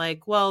women? And I'm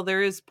like, well,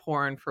 there is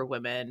porn for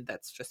women.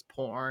 That's just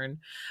porn.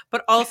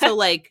 But also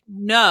like,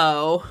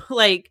 no,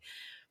 like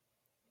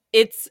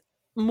it's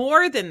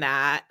more than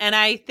that. And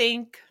I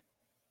think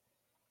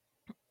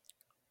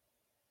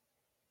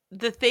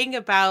the thing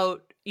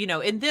about, you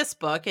know, in this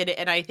book,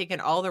 and I think in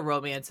all the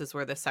romances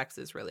where the sex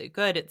is really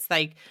good, it's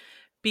like,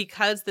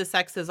 because the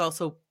sex is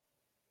also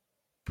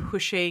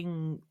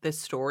pushing the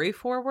story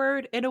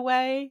forward in a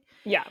way.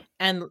 Yeah.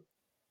 And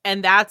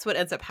that's what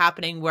ends up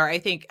happening, where I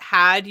think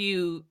had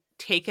you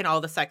taken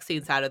all the sex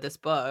scenes out of this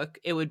book,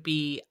 it would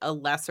be a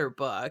lesser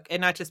book. And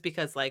not just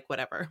because like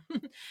whatever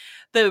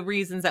the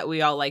reasons that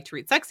we all like to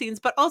read sex scenes,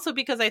 but also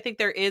because I think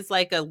there is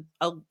like a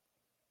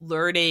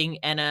learning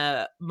and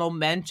a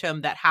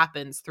momentum that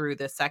happens through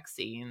the sex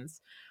scenes.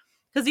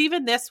 Because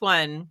even this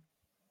one,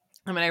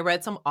 I mean, I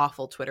read some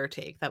awful Twitter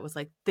take that was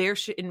like, there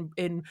should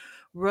in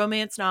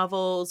romance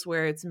novels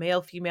where it's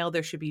male female,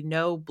 there should be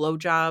no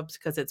blowjobs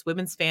because it's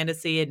women's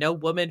fantasy and no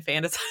woman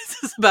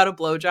fantasizes about a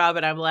blowjob.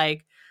 And I'm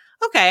like,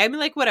 okay, I mean,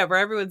 like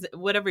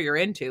whatever you're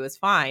into is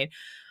fine.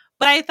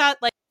 But I thought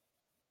like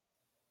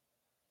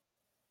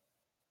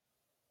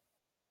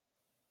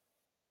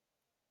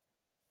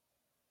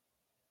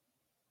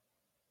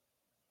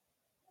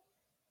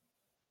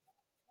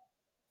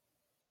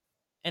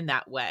in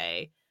that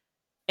way,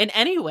 in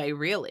any way,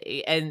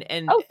 really, and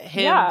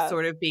him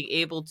sort of being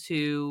able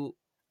to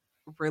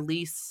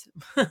release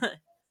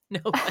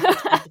no,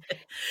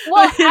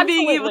 well,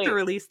 being able to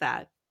release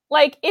that.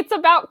 like, it's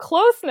about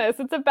closeness.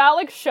 It's about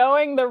like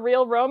showing the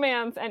real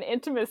romance and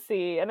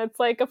intimacy. And it's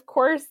like, of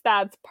course,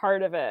 that's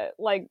part of it.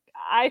 Like,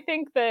 I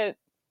think that,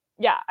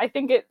 yeah, I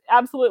think it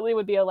absolutely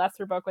would be a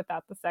lesser book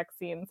without the sex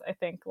scenes. I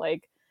think,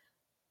 like,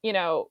 you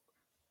know,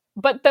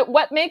 but that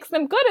what makes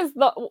them good is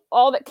the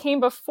all that came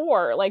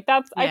before. Like,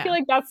 that's, I feel Yeah.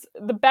 like that's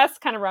the best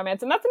kind of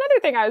romance. And that's another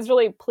thing I was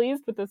really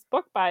pleased with this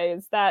book by,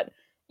 is that,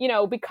 you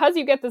know, because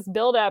you get this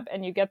build up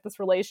and you get this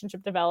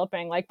relationship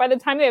developing, like by the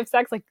time they have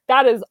sex, like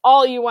that is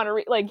all you want to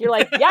read. Like, you're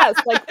like, yes,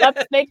 like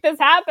let's make this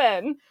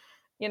happen,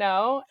 you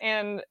know.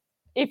 And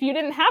if you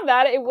didn't have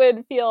that, it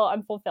would feel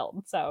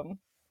unfulfilled. So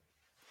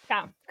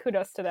yeah,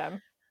 kudos to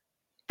them.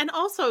 And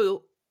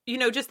also, you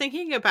know, just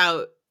thinking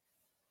about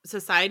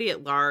society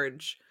at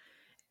large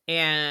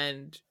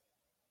and,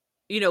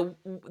 you know,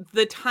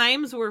 the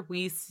times where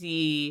we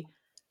see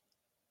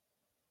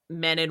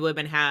men and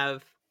women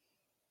have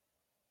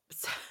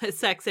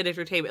sex and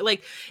entertainment,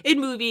 like in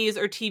movies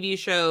or TV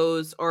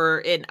shows or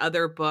in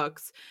other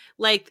books,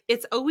 like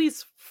it's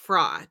always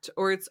fraught,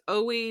 or it's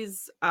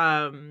always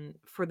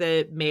for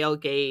the male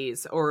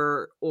gaze,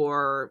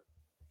 or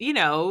you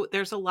know,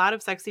 there's a lot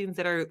of sex scenes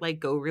that are like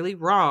go really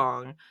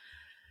wrong,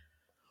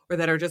 or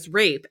that are just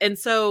rape. And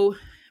so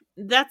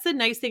that's the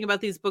nice thing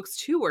about these books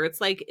too, where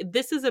it's like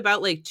this is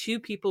about like two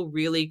people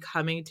really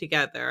coming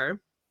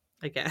together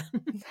again.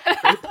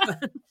 Great pun.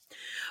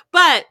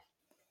 But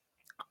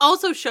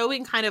also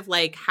showing kind of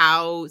like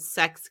how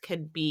sex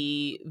can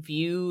be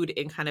viewed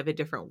in kind of a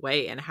different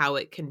way, and how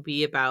it can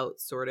be about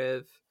sort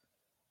of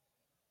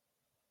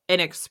an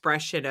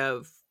expression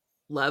of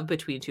love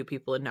between two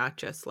people, and not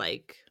just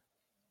like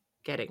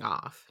getting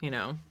off, you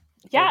know, or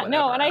Yeah,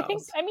 no, and whatever I think,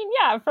 else. I mean,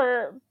 yeah,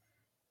 for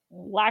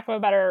lack of a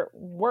better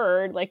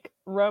word, like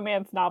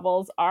romance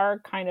novels are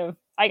kind of,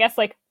 I guess,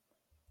 like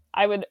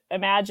I would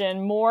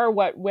imagine more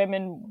what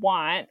women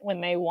want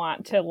when they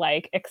want to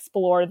like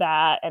explore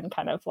that and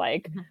kind of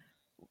like Mhm.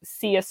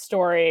 see a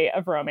story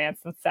of romance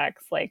and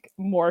sex, like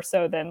more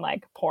so than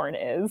like porn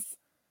is.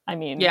 I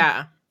mean,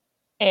 Yeah.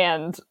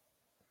 and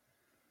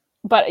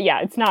but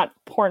yeah, it's not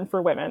porn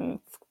for women.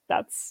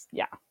 That's,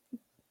 yeah.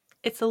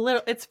 It's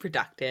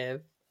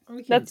productive. We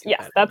can That's, do yes,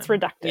 better that's than,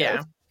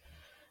 reductive.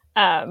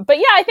 yeah. But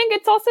yeah, I think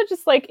it's also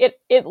just like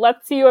it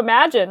lets you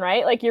imagine,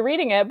 right? Like you're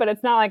reading it, but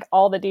it's not like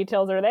all the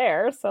details are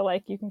there. So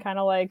like you can kind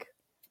of like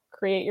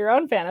create your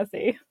own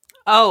fantasy.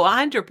 Oh,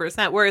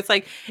 100%. Where it's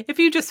like, if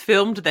you just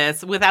filmed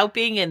this without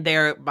being in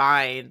their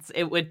minds,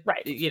 it would,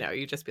 Right. you know,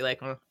 you just be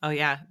like, oh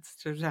yeah,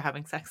 they're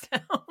having sex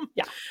now.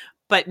 Yeah.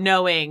 But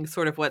knowing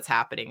sort of what's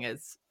happening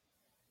is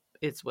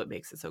what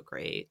makes it so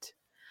great.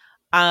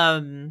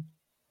 Um,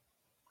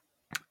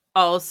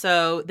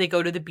 Also, they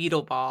go to the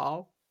Beetle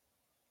Ball.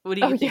 What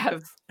do Oh you think yes.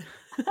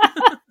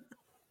 of?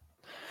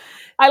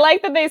 I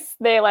like that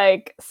they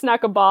like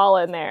snuck a ball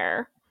in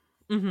there,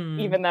 Hmm.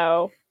 even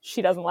though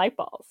she doesn't like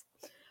balls.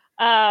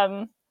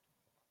 Um,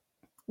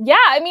 yeah,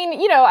 I mean,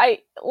 you know, I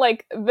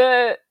like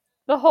the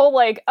whole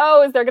like,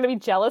 oh, is there going to be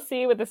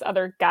jealousy with this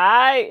other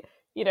guy?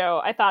 You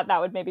know, I thought that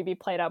would maybe be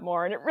played up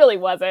more, and it really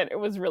wasn't. It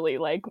was really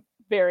like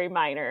very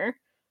minor.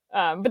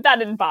 But that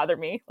didn't bother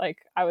me. Like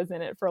I was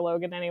in it for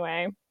Logan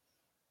anyway.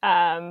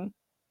 Um,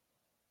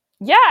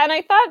 yeah, and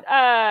I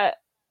thought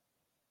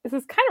this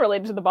is kind of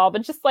related to the ball,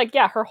 but just like,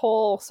 yeah, her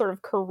whole sort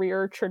of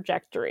career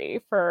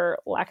trajectory, for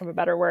lack of a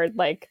better word.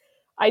 Like,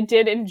 I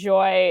did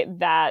enjoy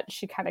that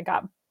she kind of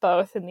got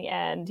both in the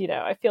end. You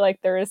know, I feel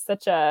like there is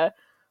such a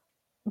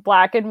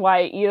black and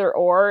white either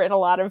or in a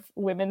lot of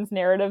women's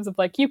narratives of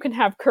like, you can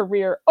have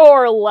career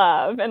or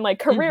love, and like,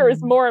 career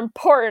is Hmm. more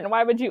important.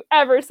 Why would you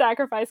ever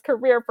sacrifice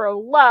career for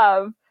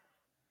love?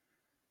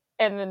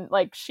 And then,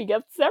 like, she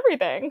gets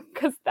everything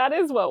because that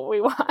is what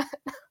we want.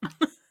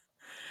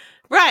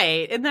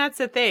 Right. And that's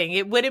the thing.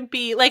 It wouldn't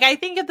be like, I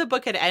think if the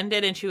book had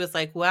ended and she was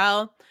like,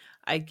 well,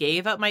 I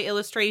gave up my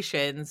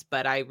illustrations,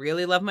 but I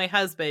really love my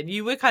husband,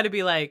 you would kind of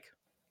be like,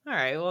 all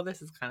right, well,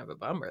 this is kind of a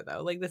bummer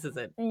though. Like, this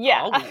isn't all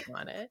Yeah. we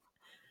wanted.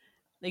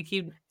 Like,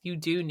 you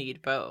do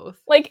need both.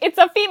 Like, it's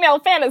a female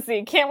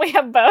fantasy. Can't we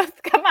have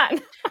both? Come on.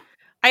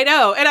 I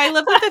know. And I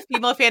love that the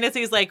female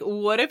fantasy is like,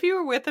 what if you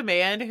were with a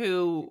man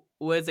who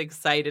was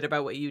excited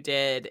about what you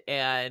did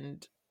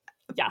and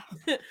Yeah.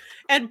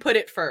 and put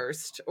it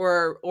first,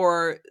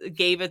 or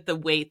gave it the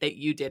weight that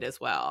you did as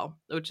well,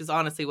 which is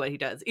honestly what he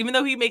does. Even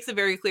though he makes it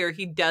very clear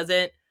he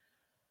doesn't,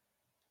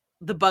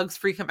 the bugs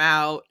freak him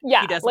out. He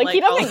Yeah. doesn't Like,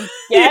 he like all doesn't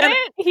get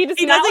it. He does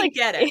he not doesn't like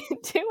get it.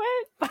 into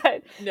it,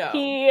 but No.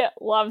 he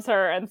loves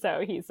her, and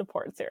so he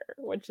supports her,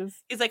 which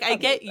is He's like, I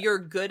get amazing. you're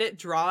good at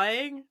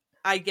drawing.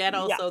 I get Yeah.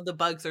 also the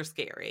bugs are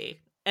scary.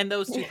 And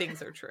those two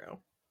things are true.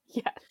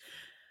 Yeah.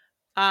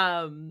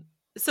 Um,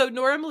 so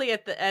normally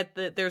at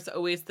the there's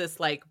always this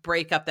like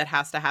breakup that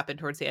has to happen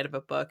towards the end of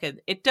a book, and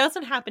it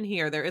doesn't happen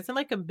here. There isn't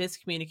like a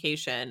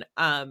miscommunication.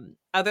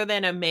 Other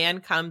than a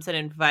man comes and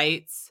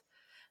invites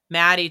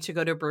Maddie to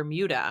go to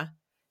Bermuda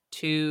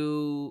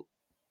to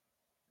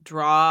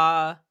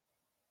draw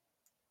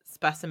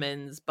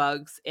specimens,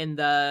 bugs in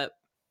their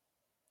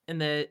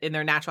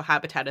natural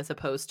habitat, as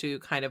opposed to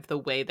kind of the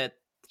way that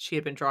she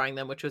had been drawing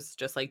them, which was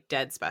just like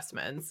dead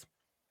specimens.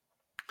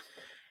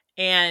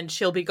 And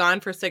she'll be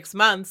gone for 6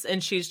 months,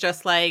 and she's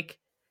just like,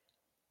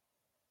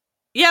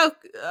 yeah,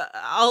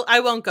 I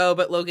won't go,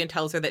 but Logan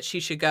tells her that she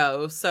should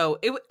go. So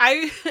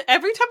I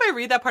every time I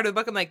read that part of the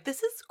book, I'm like,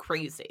 this is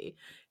crazy.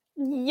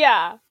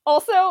 Yeah.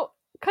 Also,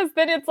 because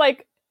then it's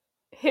like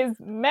his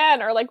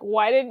men are like,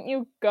 why didn't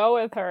you go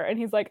with her? And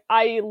he's like,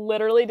 I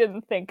literally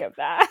didn't think of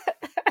that.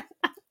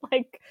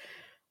 Like,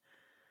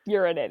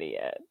 you're an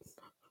idiot.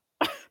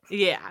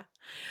 Yeah.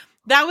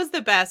 That was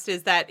the best,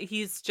 is that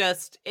he's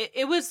just,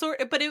 it was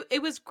but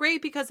it was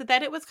great because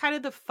then it was kind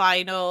of the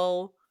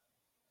final,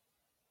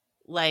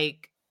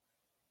 like,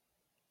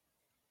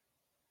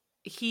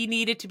 he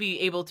needed to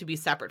be able to be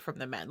separate from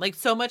the men. Like,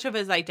 so much of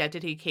his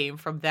identity came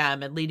from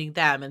them and leading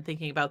them and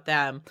thinking about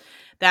them,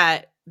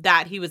 that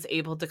he was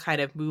able to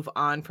kind of move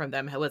on from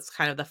them. It was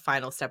kind of the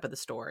final step of the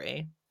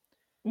story.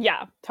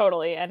 Yeah,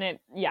 totally. And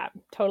it, yeah,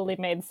 totally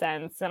made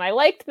sense. And I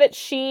liked that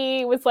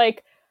she was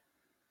like,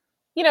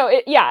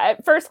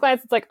 at first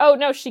glance, it's like, oh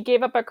no, she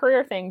gave up a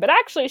career thing, but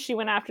actually she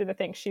went after the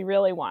thing she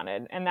really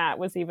wanted. And that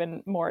was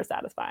even more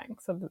satisfying.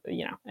 So,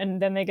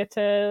 and then they get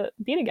to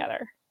be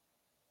together.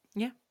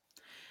 Yeah.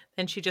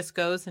 Then she just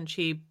goes and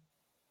she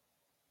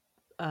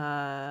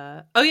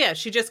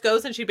she just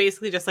goes and she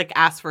basically just like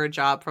asks for a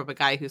job from a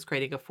guy who's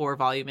creating a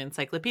 4-volume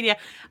encyclopedia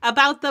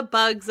about the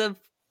bugs of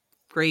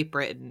Great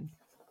Britain,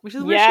 which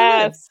is where she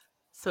Yes. lives.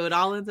 So it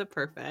all ends up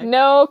perfect.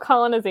 No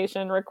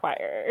colonization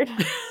required.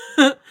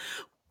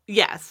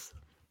 Yes.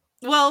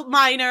 Well,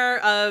 minor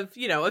of,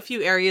 a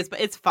few areas,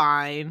 but it's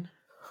fine.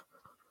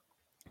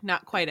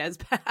 Not quite as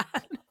bad.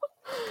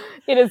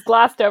 It is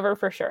glossed over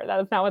for sure. That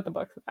is not what the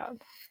book's about.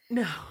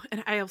 No,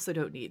 and I also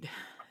don't need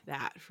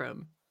that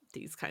from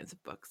these kinds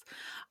of books.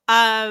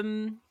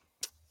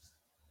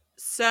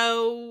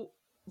 So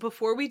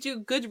before we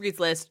do Goodreads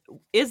list,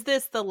 is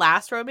this the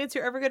last romance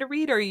you're ever going to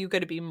read, or are you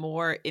going to be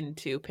more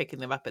into picking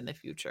them up in the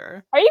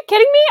future? Are you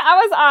kidding me? I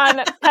was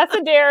on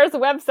Tessa Dare's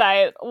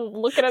website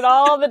looking at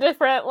all the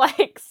different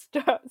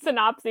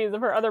synopses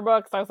of her other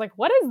books. I was like,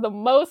 what is the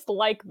most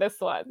like this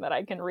one that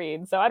I can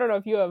read? So I don't know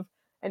if you have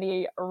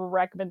any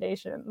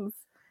recommendations.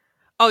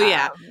 Oh,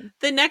 yeah.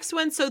 The next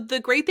one. So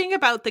the great thing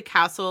about the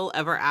Castle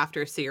Ever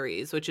After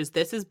series, which is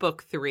this is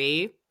book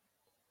 3,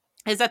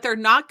 is that they're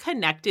not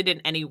connected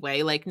in any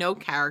way. Like, no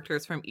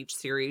characters from each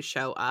series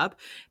show up.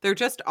 They're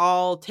just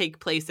all take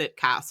place at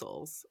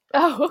castles.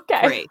 Oh,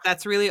 okay. Great.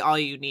 That's really all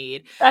you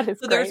need. That is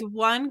so great. There's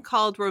one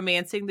called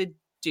Romancing the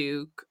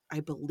Duke,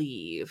 I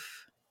believe.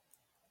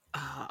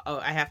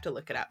 I have to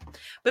look it up.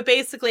 But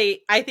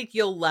basically, I think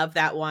you'll love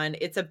that one.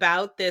 It's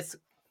about this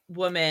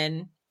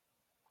woman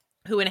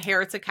who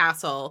inherits a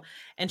castle,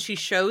 and she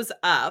shows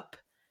up,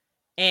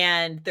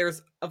 and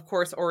there's, of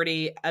course,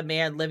 already a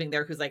man living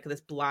there who's like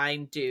this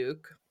blind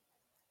duke.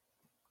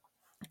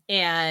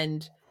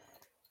 And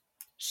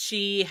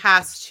she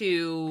has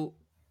to,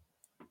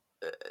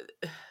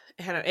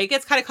 it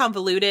gets kind of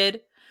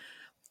convoluted.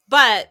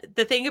 But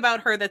the thing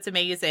about her that's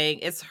amazing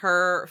is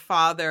her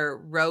father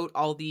wrote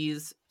all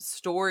these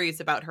stories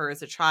about her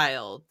as a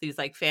child, these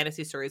like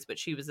fantasy stories, but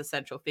she was a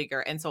central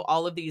figure. And so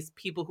all of these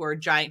people who are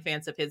giant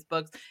fans of his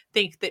books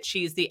think that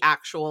she's the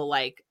actual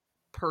like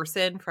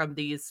person from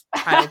these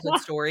childhood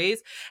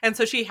stories. And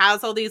so she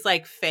has all these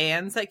like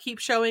fans that keep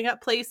showing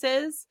up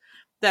places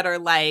that are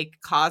like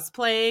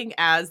cosplaying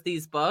as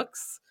these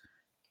books.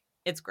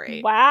 It's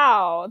great.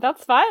 Wow,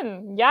 that's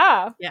fun.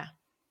 Yeah. Yeah.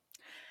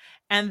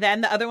 And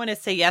then the other one is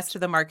Say Yes to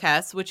the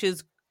Marquess, which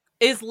is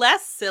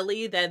less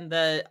silly than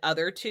the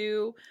other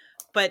two,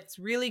 but it's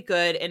really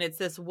good. And it's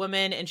this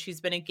woman, and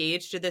she's been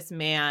engaged to this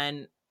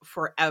man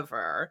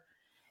forever.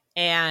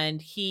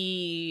 And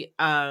he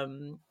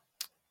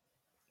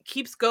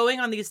keeps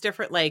going on these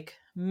different like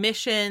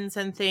missions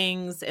and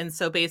things. And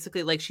so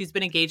basically, like, she's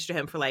been engaged to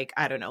him for like,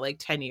 I don't know, like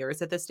 10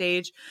 years at this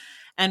stage.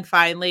 And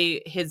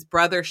finally his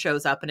brother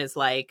shows up and is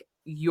like,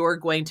 you're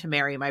going to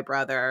marry my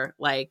brother.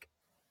 Like,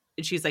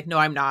 and she's like, no,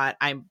 I'm not.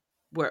 I'm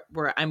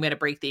going to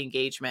break the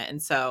engagement.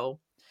 And so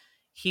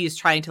he's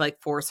trying to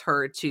like force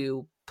her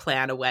to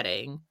plan a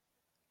wedding.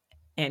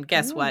 And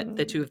guess what?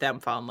 The two of them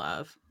fall in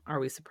love. Are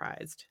we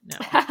surprised? No.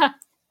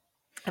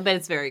 But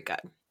it's very good.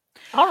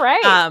 All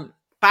right.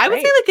 But I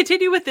would say like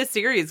continue with this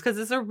series because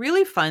it's a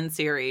really fun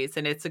series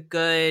and it's a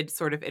good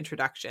sort of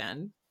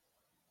introduction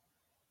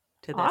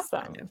to this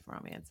kind of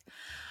romance.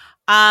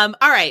 All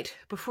right.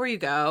 Before you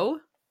go,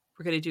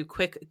 we're going to do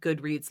quick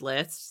Goodreads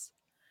lists.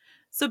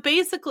 So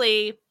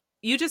basically,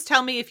 you just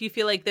tell me if you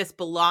feel like this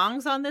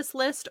belongs on this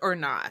list or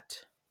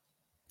not.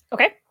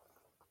 Okay.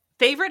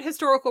 Favorite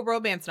historical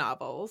romance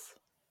novels?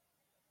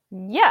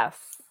 Yes.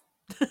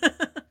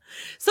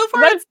 So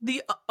far, it's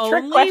the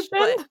only,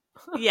 but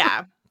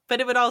yeah, but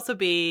it would also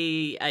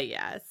be a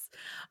yes.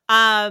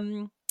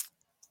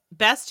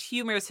 Best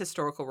humorous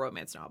historical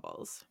romance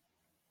novels.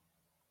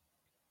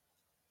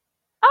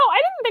 Oh,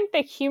 I didn't think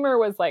the humor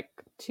was like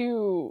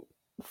too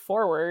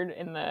forward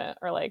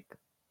or like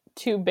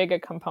too big a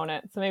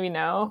component. So maybe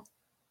no.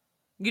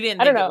 You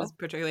didn't think it was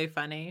particularly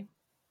funny?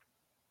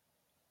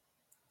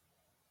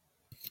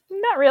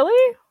 Not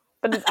really.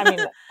 But I mean,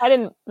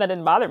 that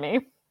didn't bother me.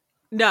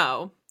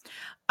 No.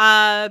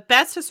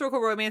 Best historical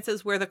romance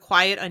is where the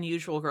quiet,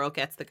 unusual girl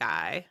gets the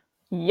guy.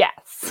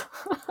 Yes.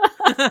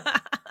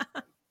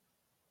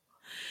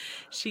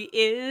 She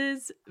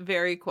is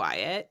very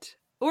quiet,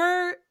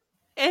 or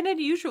and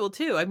unusual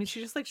too. I mean, she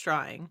just likes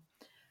drawing.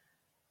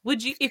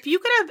 Would you, if you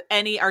could have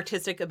any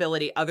artistic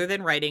ability other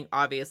than writing,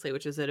 obviously,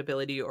 which is an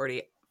ability you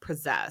already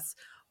possess,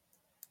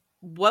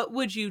 what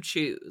would you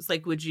choose?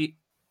 Like, would you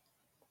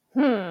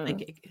Hmm.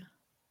 like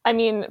I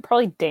mean,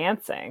 probably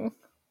dancing.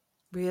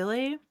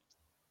 really?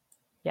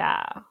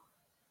 Yeah.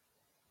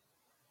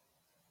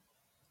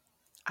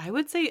 I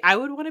would say I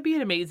would want to be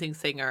an amazing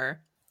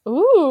singer.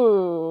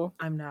 Ooh.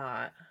 I'm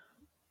not,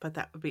 but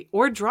that would be,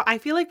 or draw. I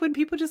feel like when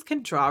people just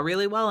can draw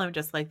really well, I'm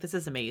just like, this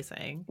is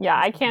amazing. Yeah,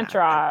 This I is can't fantastic.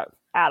 draw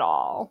at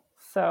all.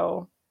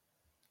 So,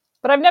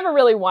 but I've never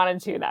really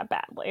wanted to that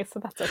badly, so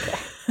that's okay.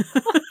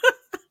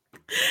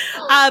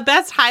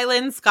 Best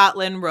Highland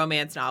Scotland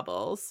romance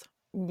novels.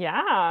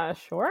 Yeah,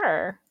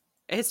 sure.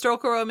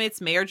 Historical romance,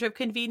 Marriage of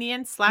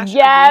Convenience slash Arranged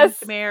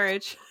Yes.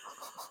 Marriage.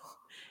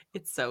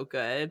 It's so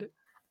good.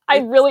 I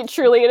It's really,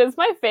 truly, it is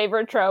my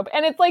favorite trope.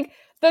 And it's like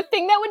the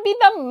thing that would be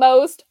the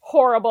most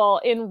horrible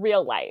in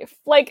real life.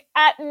 Like,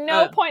 at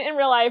no uh, point in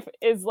real life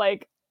is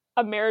like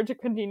a marriage of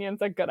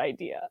convenience a good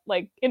idea.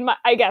 Like,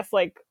 I guess,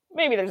 like,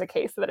 maybe there's a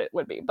case that it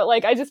would be. But,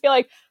 like, I just feel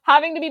like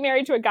having to be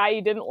married to a guy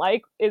you didn't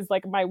like is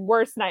like my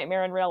worst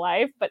nightmare in real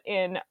life. But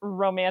in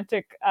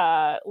romantic,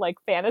 like,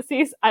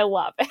 fantasies, I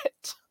love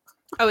it.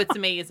 oh, it's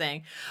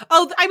amazing.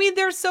 Oh, I mean,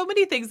 there's so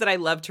many things that I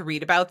love to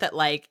read about that,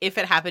 like, if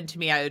it happened to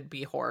me, I would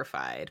be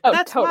horrified. But Oh,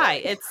 that's why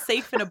totally. it's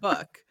safe in a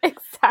book and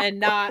Exactly.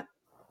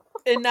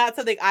 not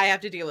something I have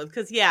to deal with.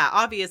 Because yeah,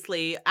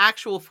 obviously,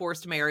 actual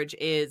forced marriage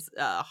is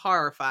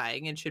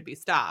horrifying and should be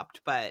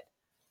stopped. But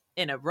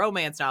in a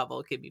romance novel,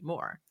 it could be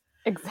more.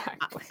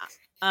 Exactly.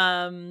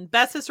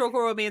 Best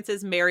historical romance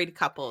is married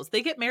couples.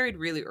 They get married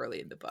really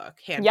early in the book,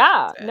 Yeah.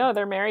 handcrafted. No,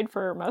 they're married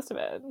for most of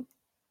it.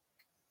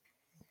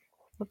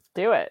 Let's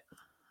do it.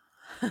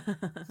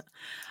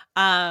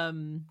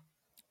 um,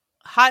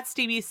 hot,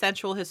 steamy,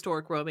 sensual,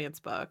 historic romance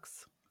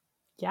books.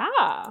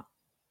 Yeah.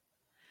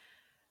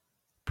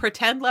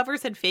 Pretend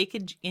lovers and fake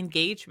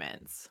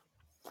engagements.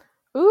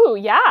 Ooh,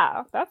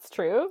 yeah, that's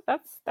true.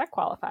 That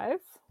qualifies.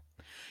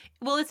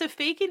 Well, it's a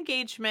fake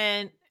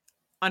engagement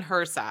on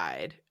her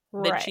side.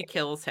 Then she Right.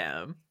 kills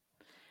him,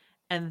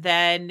 and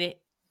then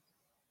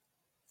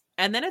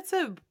it's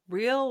a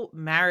real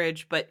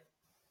marriage, but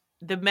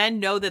the men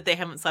know that they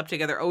haven't slept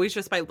together always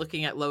just by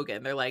looking at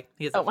Logan. They're like,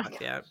 he Oh hasn't my fucked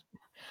god. yet.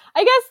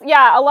 I guess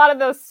yeah, a lot of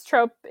those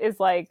trope is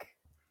like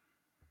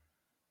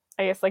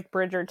I guess like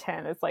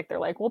Bridgerton is like they're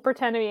like we'll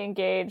pretend to be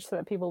engaged so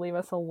that people leave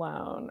us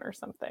alone or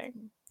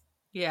something.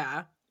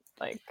 Yeah.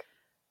 Like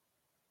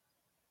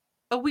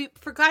Oh, we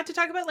forgot to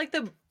talk about like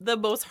the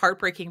most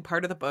heartbreaking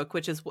part of the book,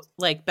 which is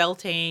like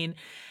Beltane,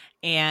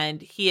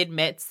 and he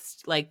admits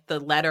like the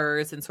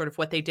letters and sort of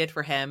what they did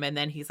for him, and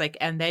then he's like,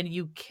 and then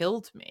you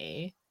killed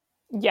me.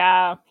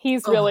 yeah,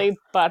 he's Oh, really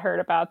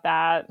butthurt about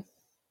that.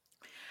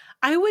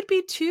 I would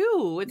be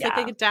too. It's like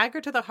Yeah. a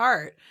dagger to the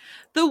heart.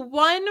 The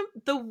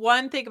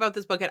one thing about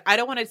this book, and I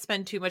don't want to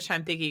spend too much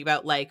time thinking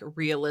about like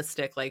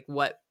realistic, like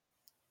what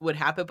would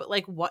happen, but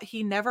like what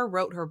he never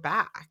wrote her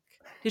back.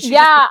 Did she just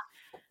Yeah,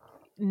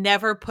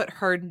 never put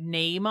her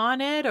name on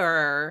it,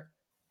 or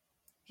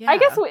I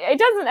guess yeah. it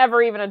doesn't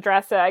ever even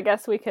address it. I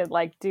guess we could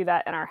like do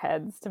that in our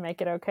heads to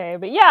make it okay.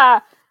 But yeah,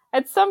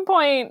 at some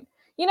point,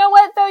 you know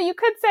what though? You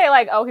could say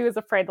like, oh, he was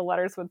afraid the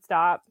letters would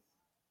stop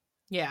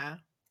Yeah,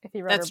 if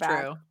he wrote her that's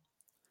back. true.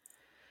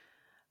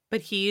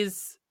 But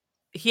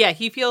yeah,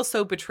 he feels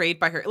so betrayed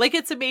by her. Like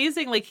it's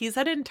amazing. Like he's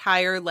had an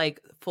entire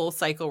like full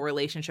cycle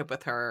relationship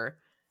with her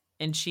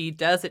and she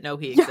doesn't know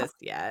he Yeah,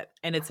 exists yet.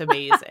 And it's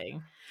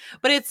amazing.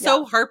 But it's yeah,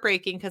 so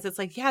heartbreaking because it's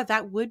like, yeah,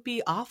 that would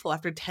be awful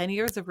after 10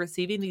 years of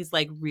receiving these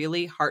like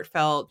really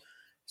heartfelt,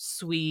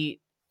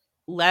 sweet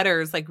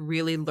letters, like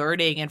really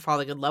learning and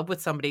falling in love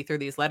with somebody through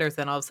these letters.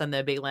 Then all of a sudden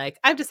they'd be like,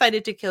 I've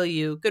decided to kill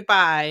you.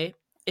 Goodbye.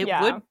 It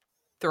yeah. would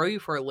throw you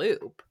for a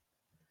loop.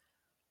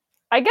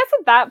 I guess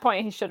at that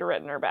point he should have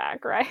written her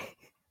back, right?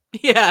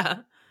 Yeah.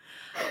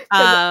 Because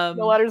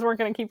the Um, letters weren't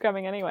going to keep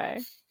coming anyway.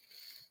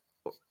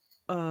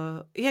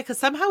 yeah, because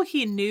somehow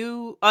he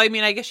knew. I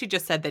mean, I guess she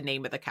just said the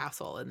name of the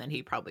castle, and then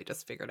he probably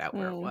just figured out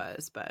where it Mm.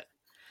 was. But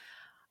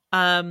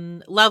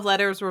love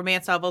letters,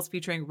 romance novels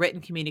featuring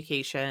written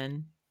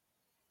communication,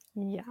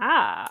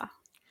 Yeah.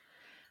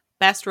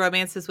 best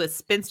romances with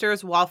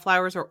spinsters,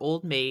 wallflowers, or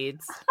old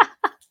maids.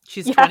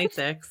 She's Yes.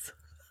 26.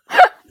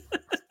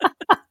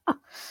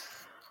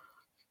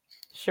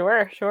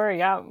 Sure. Sure.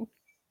 Yeah.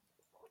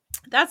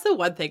 That's the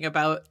one thing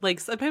about like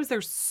sometimes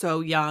they're so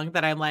young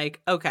that I'm like,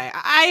 okay,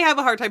 I have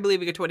a hard time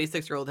believing a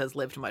 26-year-old has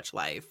lived much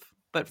life,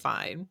 but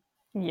fine.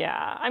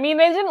 Yeah. I mean,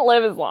 they didn't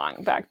live as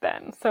long back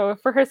then, so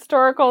for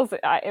historicals,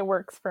 it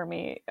works for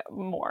me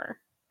more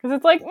because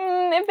it's like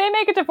if they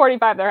make it to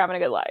 45, they're having a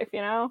good life,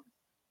 you know?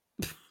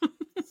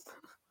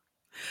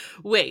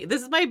 Wait,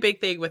 this is my big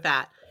thing with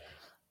that.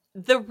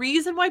 the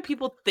reason why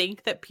people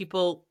think that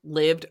people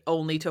lived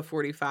only to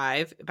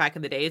 45 back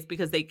in the day is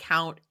because they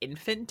count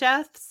infant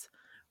deaths,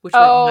 which were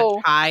much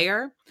Oh,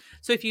 higher.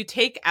 So if you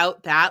take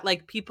out that,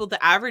 like people,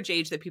 the average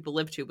age that people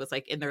lived to was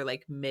like in their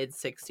like mid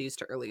 60s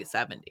to early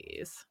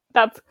 70s.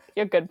 that's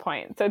a good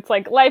point. So it's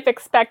like life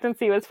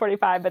expectancy was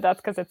 45, but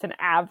that's because it's an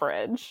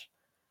average.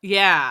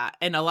 Yeah.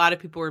 And a lot of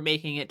people were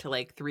making it to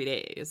like 3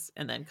 days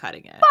and then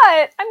cutting it.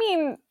 But I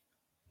mean,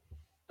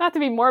 not to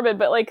be morbid,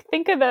 but like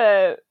think of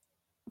the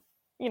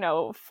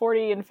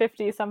 40 and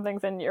 50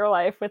 somethings in your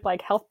life with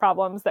like health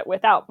problems that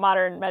without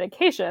modern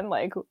medication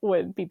like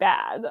would be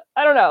bad.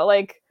 I don't know,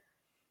 like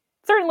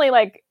certainly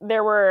like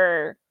there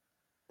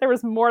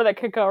was more that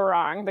could go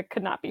wrong that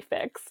could not be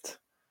fixed.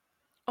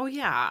 Oh,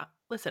 yeah.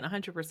 Listen,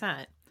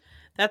 100%.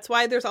 That's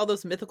why there's all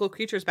those mythical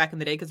creatures back in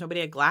the day because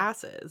nobody had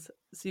glasses.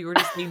 So you were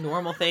just seeing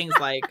normal things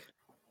like,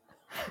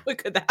 what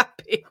could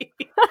that be?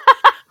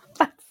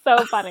 That's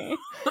so funny.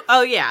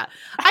 Oh, yeah.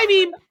 I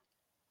mean,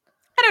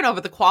 I don't know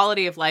about the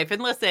quality of life.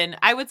 And listen,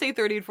 I would say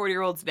 30 and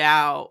 40-year-olds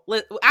now,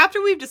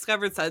 after we've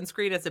discovered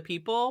sunscreen as a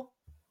people,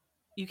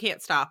 you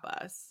can't stop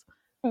us.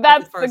 Like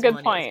as That's far a as good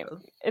millennials point. go.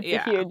 It's a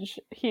Yeah.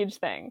 huge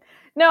thing.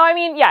 No, I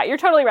mean, yeah, you're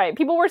totally right.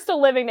 People were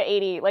still living to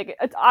 80. Like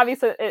it's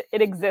obviously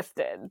it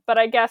existed, but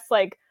I guess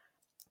like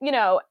you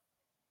know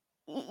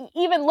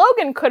even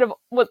Logan could have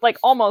was like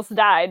almost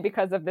died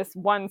because of this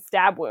one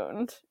stab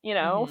wound,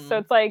 So Hmm.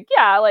 it's like,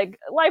 yeah, like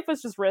life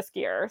was just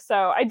riskier. So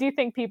I do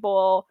think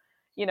people,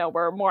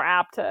 were more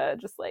apt to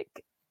just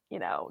like,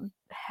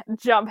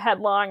 jump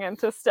headlong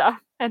into stuff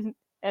and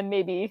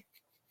maybe,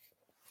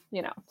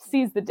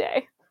 seize the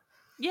day.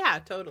 Yeah,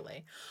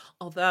 totally.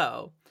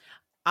 Although,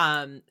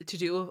 to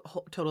do a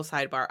total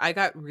sidebar, I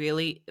got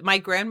really, my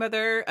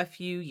grandmother a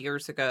few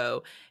years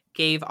ago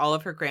gave all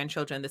of her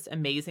grandchildren this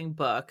amazing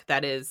book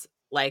that is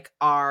like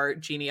our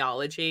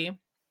genealogy.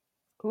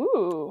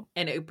 Ooh.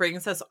 And it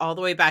brings us all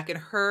the way back. And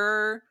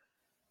her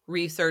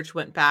research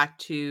went back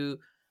to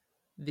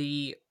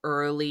the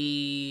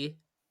early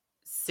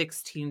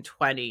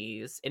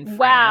 1620s in France.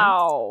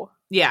 Wow.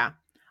 Yeah.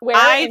 Where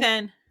I in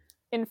then,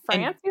 and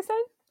France, you said?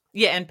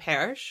 yeah, in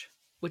Paris,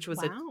 which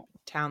was a Wow.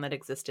 town that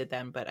existed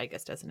then, but I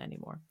guess doesn't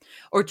anymore.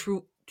 Or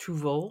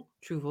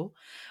Trouveau.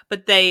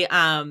 But they,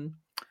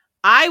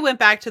 I went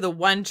back to the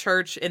one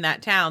church in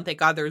that town. Thank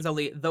God there was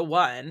only the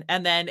one.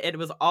 And then it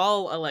was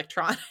all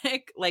electronic.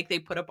 Like they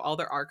put up all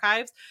their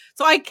archives.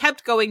 So I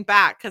kept going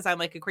back because I'm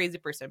like a crazy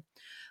person.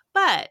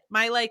 But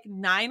my like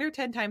 9 or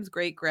 10 times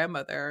great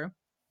grandmother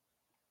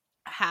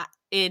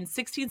in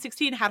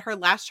 1616 had her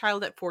last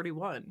child at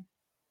 41.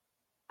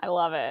 I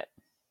love it.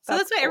 So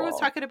That's that's why everyone's cool.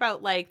 talking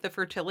about like the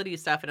fertility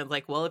stuff. And it's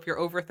like, well, if you're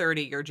over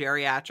 30, you're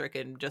geriatric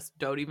and just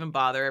don't even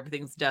bother.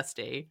 Everything's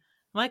dusty.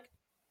 I'm like,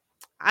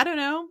 I don't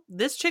know.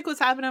 This chick was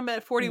having them at Yeah.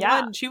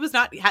 41. She was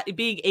not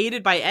being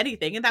aided by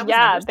anything. And that was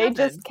number Yeah, they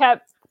just seven.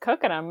 kept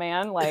cooking them,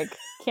 man. Like,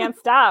 can't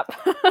stop.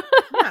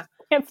 Yeah.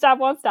 Can't stop,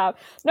 won't stop.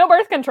 No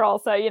birth control.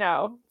 So,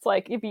 it's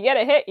like if you get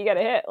a hit, you get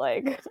a hit.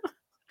 Like,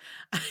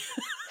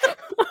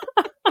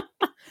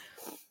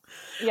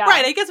 yeah.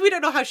 Right. I guess we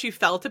don't know how she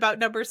felt about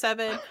number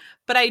seven.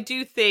 But I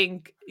do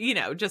think,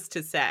 just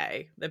to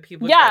say that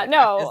people try Yeah, to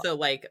act as no. though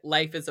like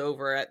life is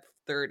over at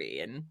 30.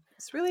 And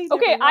it's really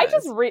Okay, never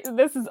was.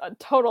 this is a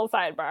total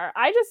sidebar.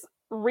 I just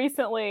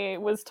recently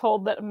was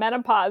told that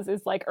menopause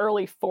is like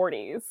early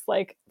 40s.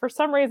 Like, for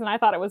some reason, I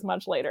thought it was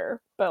much later.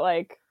 But,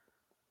 like,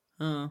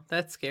 Oh,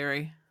 that's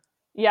scary.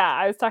 yeah,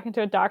 I was talking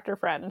to a doctor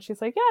friend and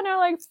she's like, yeah, no,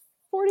 like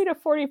 40 to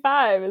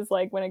 45 is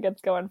like when it gets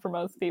going for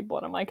most people.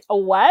 And I'm like, a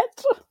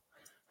what?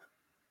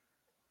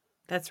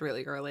 That's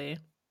really early.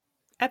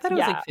 I thought it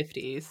was Yeah. like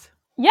 50s.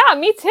 Yeah,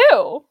 me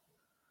too.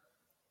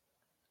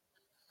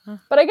 Huh.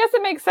 But I guess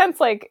it makes sense.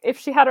 Like, if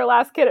she had her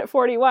last kid at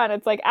 41,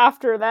 it's like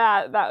after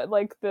that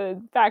like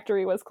the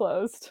factory was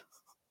closed.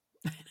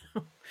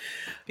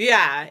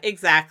 Yeah,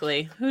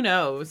 exactly. Who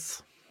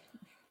knows?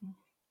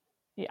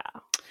 Yeah.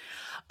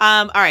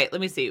 All right,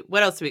 let me see.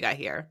 What else do we got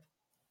here?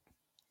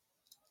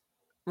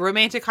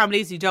 Romantic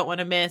comedies you don't want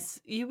to miss.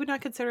 You would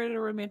not consider it a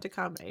romantic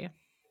comedy.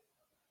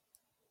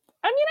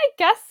 I mean, I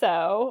guess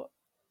so.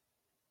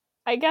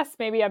 I guess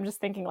maybe I'm just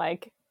thinking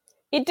like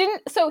it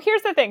didn't. So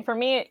here's the thing for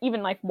me,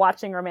 even like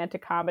watching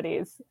romantic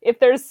comedies, if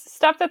there's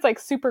stuff that's like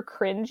super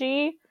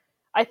cringy,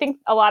 I think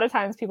a lot of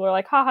times people are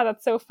like, haha,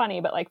 that's so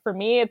funny. But like for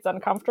me, it's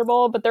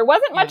uncomfortable. But there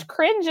wasn't Yeah. much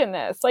cringe in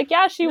this. Like,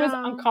 yeah, she was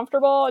No.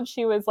 uncomfortable and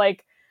she was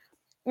like,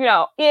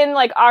 in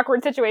like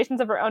awkward situations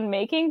of her own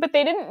making, but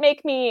they didn't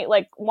make me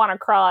like want to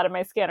crawl out of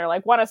my skin or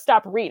like want to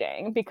stop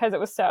reading because it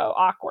was so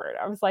awkward.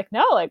 I was like,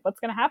 no, like what's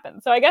going to happen?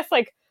 So I guess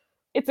like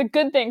it's a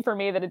good thing for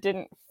me that it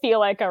didn't feel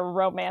like a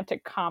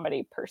romantic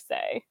comedy per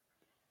se.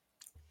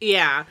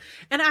 Yeah.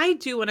 And I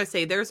do want to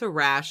say there's a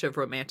rash of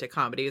romantic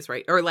comedies,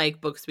 right? Or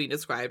like books being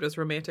described as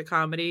romantic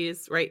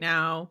comedies right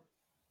now.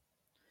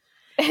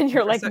 And And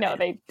you're like, no,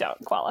 they don't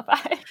qualify.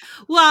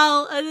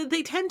 well,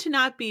 they tend to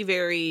not be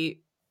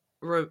very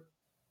very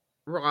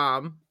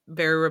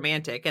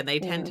romantic, and they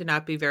tend Mm. to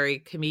not be very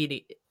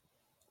comedy.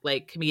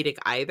 like comedic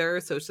either,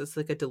 so it's just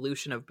like a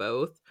dilution of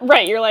both.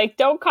 Right, you're like,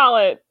 don't call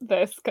it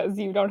this because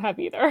you don't have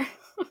either.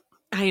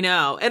 I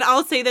know. And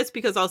I'll say this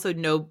because also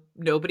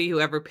nobody who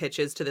ever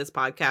pitches to this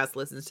podcast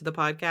listens to the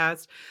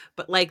podcast,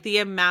 but like the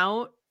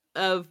amount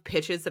of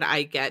pitches that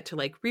I get to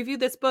like review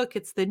this book,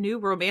 it's the new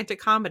romantic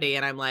comedy,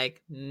 and I'm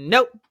like,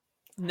 nope.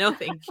 No,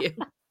 thank you.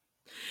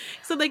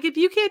 So like if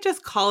you can't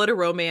just call it a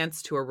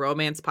romance to a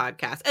romance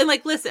podcast. And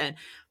like listen,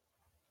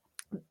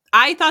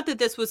 I thought that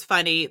this was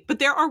funny, but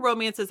there are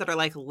romances that are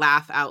like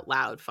laugh out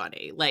loud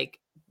funny, like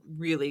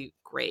really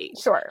great.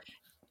 Sure.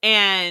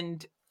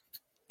 And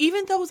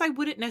even those I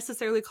wouldn't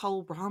necessarily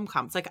call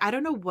rom-coms. Like, I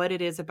don't know what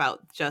it is about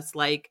just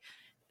like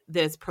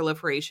this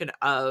proliferation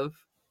of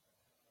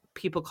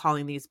people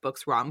calling these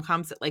books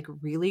rom-coms that like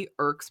really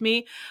irks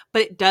me.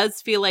 But it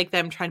does feel like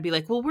them trying to be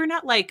like, well, we're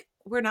not like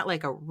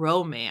a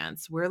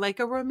romance. We're like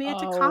a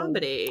romantic Oh.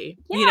 comedy,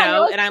 Yeah, you and you're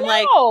know? like, And I'm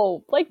like,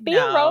 no, like be a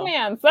no.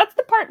 romance. That's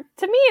the part,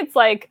 to me, it's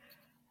like,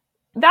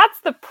 that's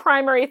the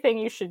primary thing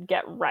you should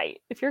get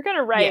right. If you're going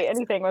to write Yes.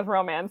 anything with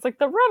romance, like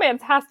the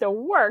romance has to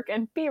work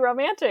and be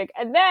romantic.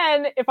 And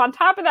then if on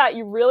top of that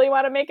you really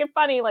want to make it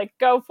funny, like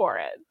go for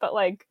it. But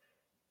like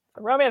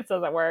the romance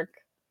doesn't work.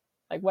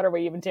 Like what are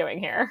we even doing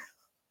here?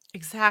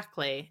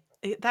 Exactly.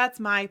 That's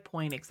my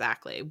point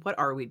exactly. What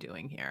are we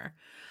doing here?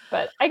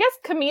 But I guess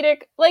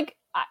comedic, like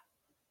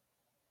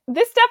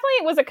this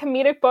definitely was a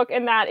comedic book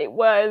in that it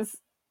was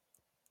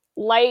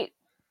light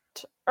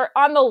or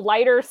on the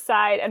lighter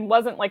side and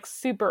wasn't like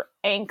super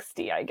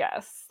angsty, I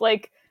guess.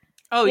 Like,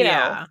 Oh, you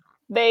know,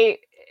 yeah.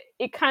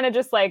 it kind of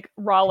just like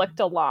rollicked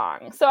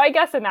along. So I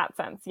guess in that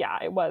sense, yeah,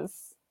 it was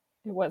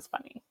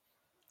funny.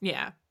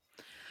 Yeah.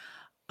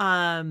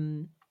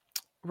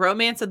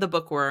 Romance of the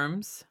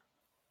Bookworms.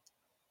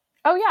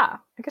 Oh yeah,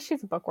 I guess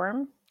she's a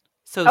bookworm.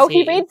 So's Oh,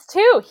 he he. reads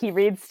too. He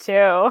reads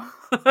too.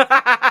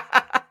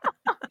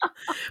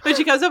 When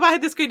she comes up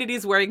behind the screen and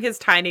he's wearing his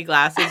tiny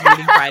glasses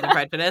reading Pride and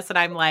Prejudice, and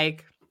I'm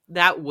like,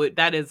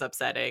 that is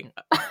upsetting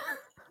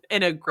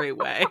in a great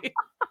way.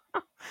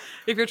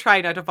 If you're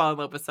trying not to fall in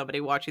love with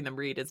somebody, watching them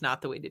read is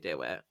not the way to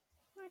do it.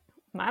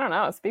 I don't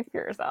know. Speak for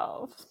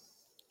yourself.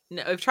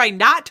 No, if trying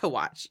not to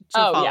watch to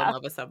Oh fall in yeah.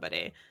 love with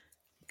somebody.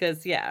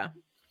 Because yeah.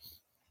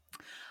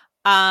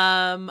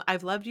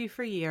 I've loved you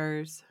for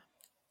years.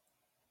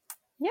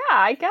 Yeah,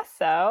 I guess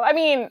so. I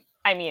mean,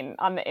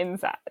 on the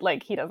inside,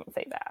 like he doesn't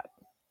say that.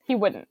 He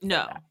wouldn't say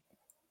No. that.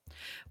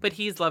 But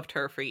he's loved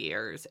her for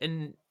years,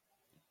 and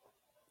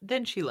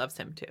then she loves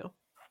him too.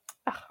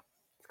 Oh,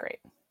 it's great.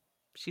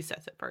 She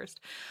says it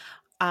first.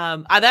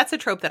 That's a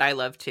trope that I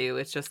love too.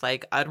 It's just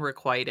like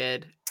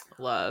unrequited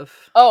love.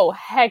 Oh,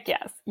 heck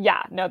yes.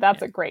 Yeah, no,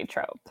 that's Yeah. a great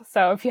trope.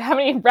 So if you have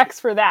any recs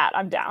for that,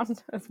 I'm down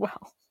as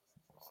well.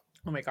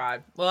 Oh my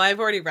god. Well, I've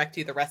already wrecked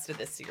you the rest of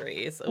this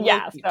series. We'll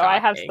Yeah, keep so I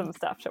have talking. some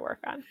stuff to work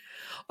on.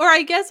 Or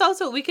I guess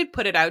also we could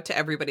put it out to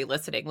everybody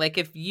listening. Like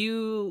if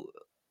you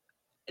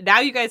now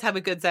you guys have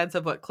a good sense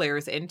of what Claire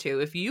is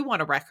into. If you want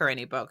to wreck her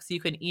any books, you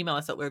can email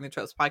us at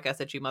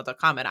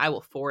learnthetoastpodcast@gmail.com and I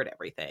will forward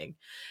everything.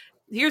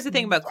 Here's the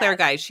thing about Claire, Yes.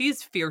 guys.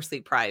 She's fiercely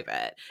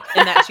private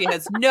in that she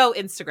has no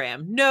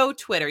Instagram, no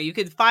Twitter. You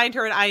can find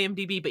her at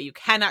IMDb, but you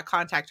cannot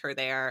contact her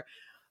there.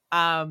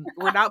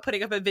 We're not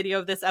putting up a video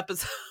of this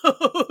episode.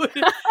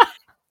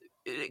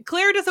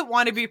 Claire doesn't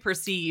want to be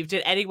perceived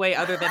in any way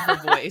other than her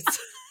voice.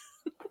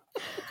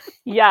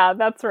 Yeah,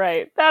 that's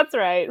right. That's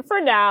right. For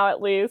now,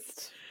 at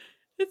least.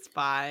 It's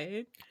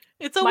fine.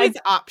 It's always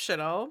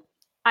optional.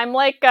 I'm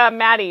like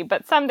Maddie,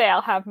 but someday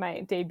I'll have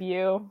my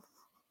debut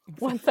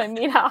once I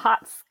meet a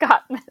hot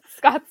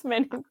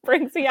Scotsman who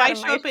brings me If out I of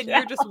show my up and shell.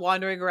 you're just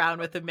wandering around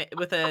with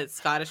a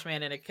Scottish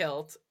man in a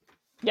kilt,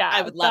 Yeah,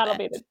 I would love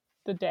that'll it. be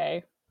the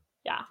day.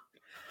 Yeah.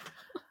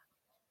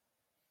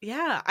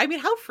 Yeah. I mean,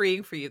 how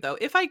freeing for you though.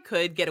 If I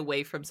could get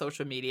away from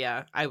social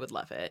media, I would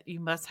love it. You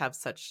must have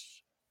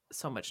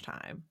so much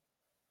time.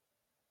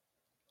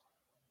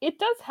 It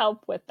does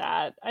help with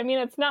that. I mean,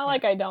 it's not Yeah.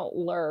 like I don't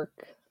lurk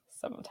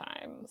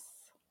sometimes.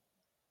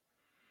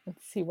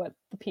 Let's see what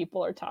the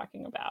people are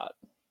talking about.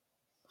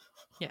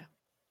 Yeah.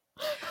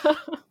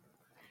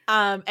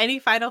 Any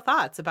final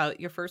thoughts about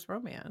your first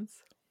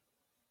romance?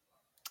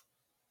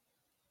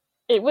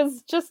 It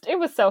was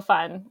so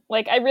fun.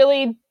 Like I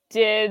really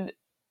did.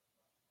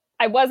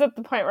 I was at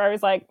the point where I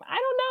was like, I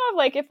don't know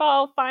like if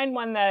I'll find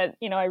one that,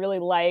 I really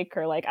like,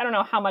 or like I don't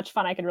know how much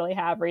fun I could really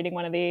have reading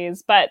one of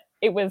these, but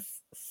it was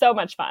so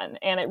much fun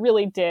and it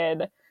really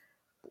did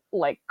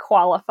like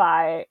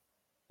qualify,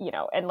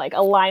 and like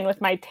align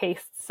with my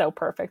tastes so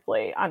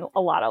perfectly on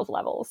a lot of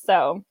levels.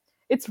 So,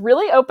 it's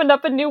really opened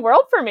up a new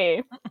world for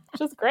me,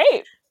 which is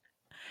great.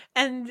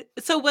 And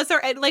so was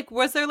there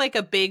like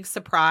a big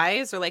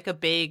surprise or like a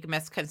big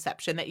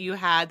misconception that you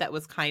had that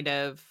was kind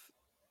of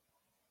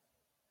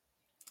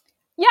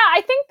Yeah, I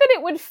think that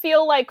it would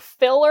feel like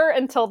filler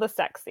until the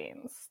sex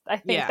scenes. I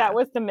think that yeah.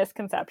 was the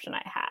misconception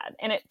I had.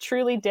 And it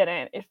truly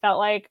didn't. It felt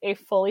like a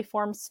fully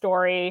formed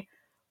story,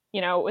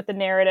 with the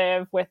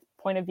narrative, with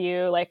point of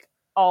view, like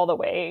all the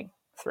way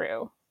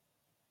through.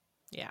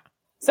 Yeah.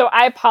 So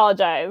I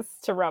apologize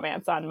to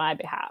romance on my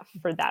behalf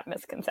for that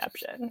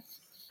misconception.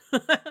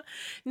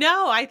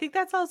 No, I think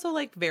that's also,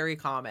 like, very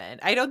common.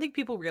 I don't think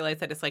people realize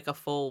that it's, like, a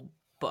full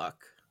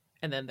book,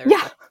 and then there's,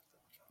 Yeah.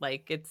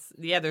 like it's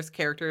there's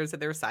characters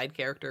and there's side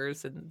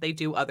characters, and they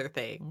do other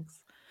things.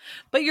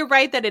 But you're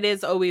right that it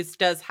is always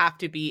does have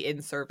to be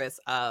in service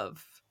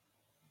of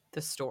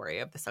the story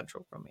of the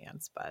central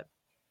romance, but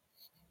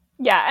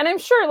Yeah, and I'm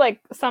sure like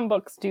some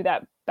books do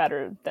that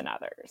better than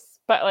others.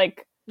 But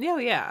like,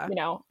 yeah,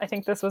 yeah. I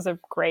think this was a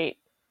great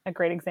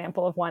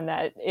example of one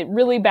that it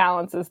really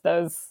balances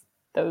those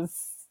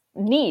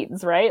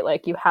needs, right?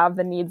 Like you have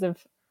the needs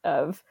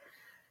of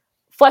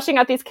fleshing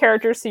out these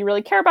characters so you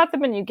really care about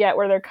them and you get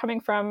where they're coming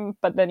from,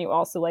 but then you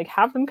also like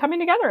have them coming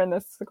together in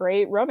this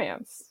great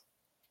romance.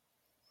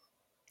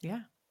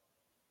 Yeah.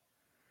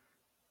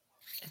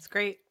 It's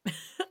great.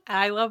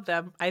 I love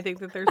them. I think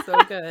that they're so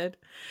good.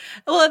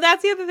 Well,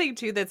 that's the other thing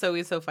too that's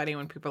always so funny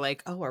when people are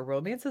like, "Oh, our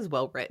romance is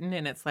well written,"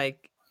 and it's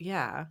like,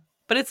 "Yeah."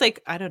 But it's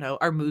like, I don't know,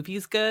 are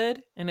movies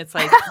good? And it's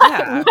like,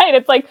 "Yeah." Right.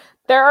 It's like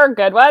there are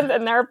good ones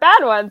and there are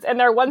bad ones, and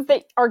there are ones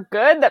that are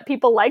good that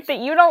people like that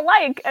you don't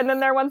like, and then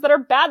there are ones that are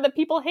bad that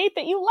people hate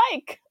that you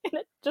like. And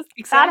it just that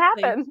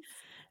Exactly. happens.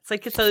 It's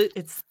like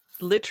it's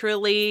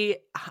literally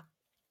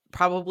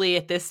probably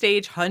at this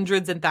stage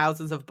hundreds and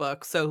thousands of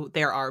books. So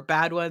there are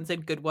bad ones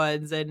and good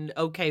ones and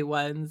okay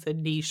ones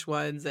and niche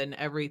ones and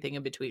everything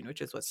in between, which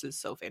is what's just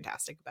so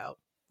fantastic about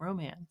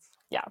romance.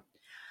 Yeah.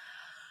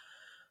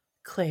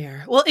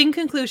 Claire. Well, in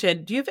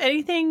conclusion, do you have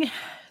anything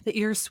that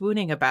you're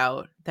swooning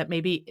about that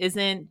maybe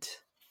isn't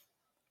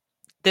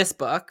this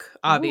book, Ooh.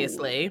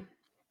 obviously?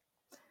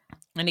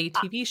 Any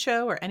TV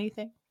show or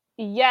anything?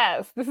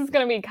 Yes, this is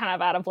going to be kind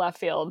of out of left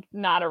field,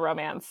 not a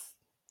romance.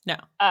 No.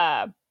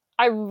 Uh,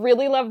 I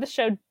really love the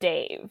show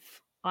Dave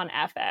on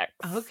FX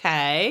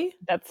Okay.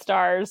 that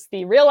stars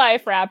the real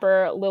life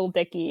rapper Lil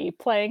Dicky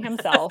playing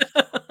himself.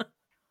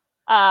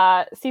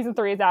 Season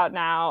 3 is out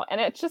now,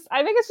 and I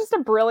think it's just a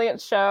brilliant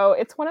show.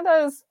 It's one of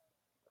those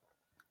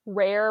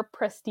rare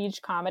prestige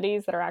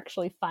comedies that are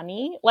actually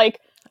funny. Like,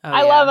 Oh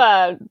I yeah.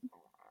 love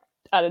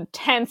a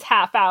tense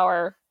half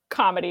hour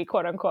comedy,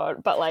 quote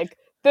unquote, but like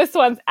this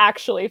one's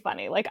actually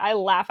funny. Like, I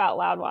laugh out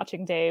loud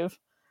watching Dave,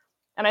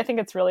 and I think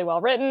it's really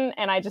well written,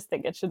 and I just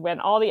think it should win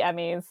all the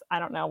Emmys. I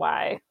don't know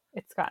why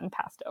it's gotten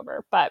passed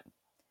over, but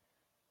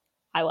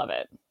I love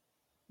it.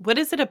 What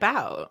is it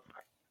about?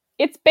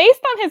 It's based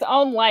on his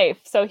own life.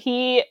 So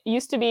he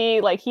used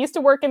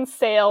to work in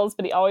sales,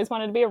 but he always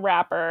wanted to be a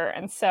rapper.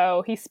 And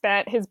so he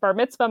spent his bar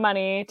mitzvah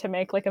money to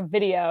make like a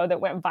video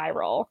that went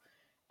viral.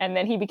 And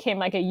then he became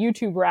like a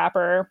YouTube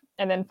rapper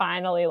and then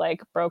finally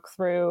like broke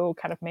through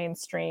kind of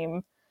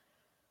mainstream.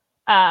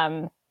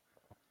 Um,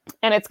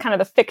 and it's kind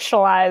of the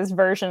fictionalized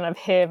version of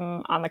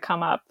him on the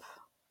come up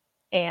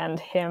and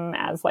him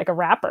as like a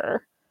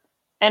rapper.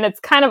 And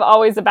it's kind of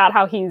always about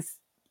how he's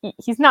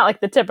not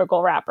like the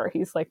typical rapper.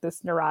 He's like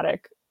this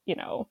neurotic,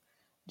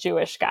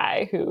 Jewish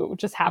guy who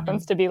just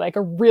happens Mhm. to be like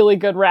a really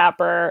good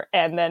rapper,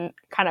 and then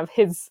kind of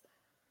his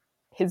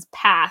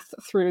path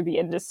through the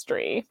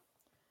industry.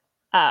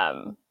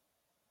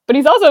 But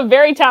he's also a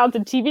very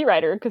talented TV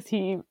writer because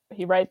he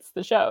writes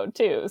the show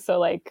too. So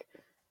like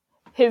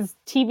his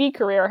TV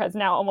career has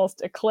now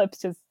almost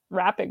eclipsed his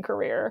rapping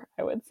career,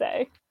 I would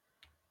say.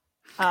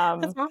 That's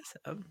Um,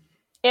 awesome.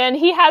 and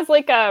he has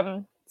like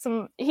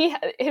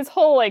his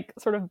whole like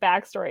sort of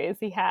backstory is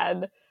he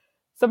had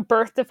some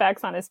birth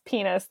defects on his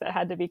penis that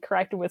had to be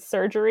corrected with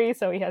surgery,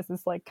 so he has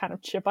this like kind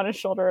of chip on his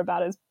shoulder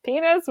about his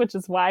penis, which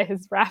is why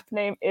his rap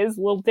name is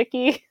Lil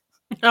Dicky.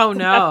 Oh So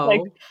that's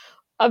like no.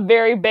 a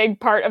very big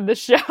part of the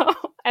show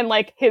and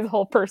like his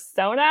whole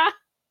persona,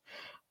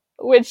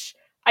 which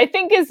I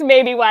think is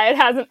maybe why it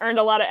hasn't earned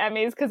a lot of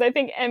Emmys, because I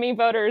think Emmy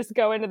voters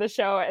go into the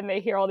show and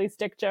they hear all these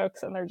dick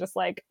jokes and they're just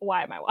like,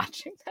 why am I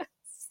watching this?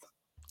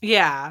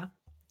 Yeah.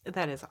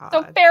 That is So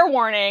odd. fair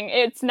warning,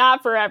 it's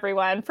not for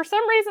everyone. For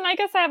some reason, I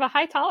guess I have a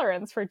high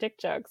tolerance for dick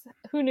jokes.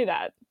 Who knew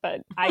that?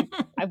 But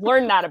I've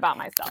learned that about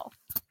myself.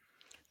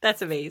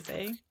 That's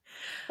amazing.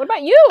 What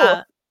about you?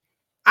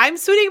 I'm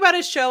swooning about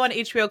a show on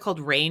HBO called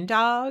Rain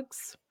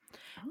Dogs.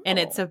 And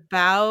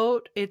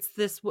Oh. it's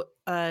this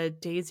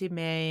Daisy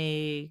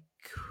May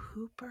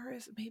Cooper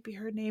is maybe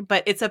her name,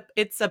 but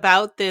it's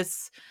about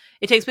this.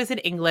 It takes place in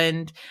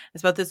England.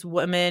 It's about this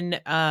woman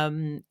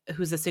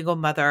who's a single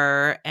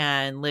mother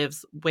and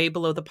lives way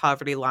below the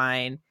poverty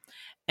line,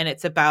 and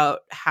it's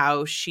about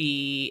how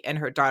she and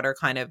her daughter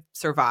kind of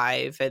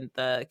survive and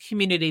the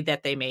community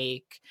that they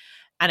make,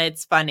 and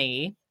it's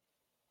funny.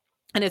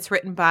 And it's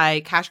written by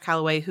Cash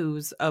Calloway,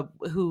 who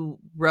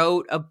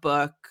wrote a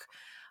book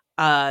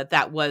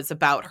that was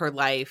about her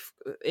life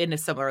in a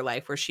similar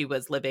life where she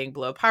was living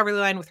below poverty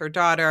line with her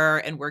daughter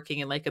and working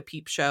in like a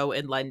peep show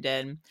in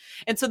London.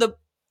 And so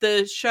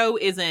the show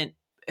isn't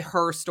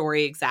her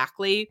story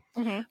exactly,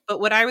 Mm-hmm. but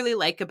what I really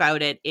like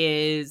about it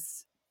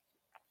is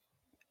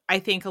I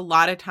think a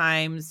lot of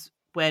times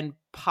when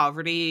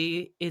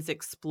poverty is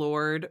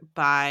explored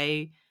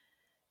by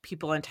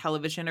people on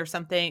television or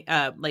something,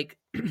 like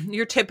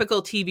your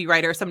typical TV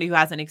writer, somebody who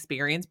hasn't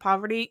experienced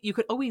poverty, you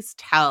could always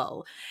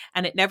tell,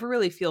 and it never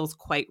really feels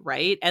quite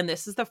right. And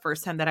this is the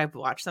first time that I've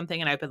watched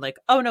something and I've been like,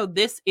 oh no,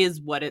 this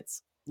is what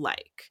it's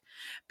like,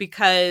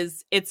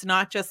 because it's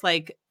not just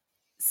like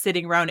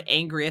sitting around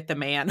angry at the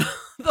man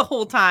the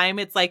whole time.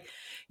 It's like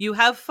you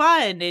have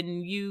fun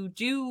and you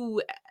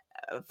do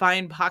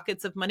find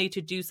pockets of money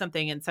to do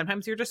something, and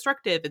sometimes you're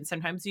destructive and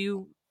sometimes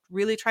you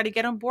really try to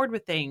get on board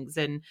with things,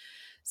 and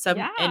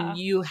Yeah.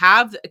 you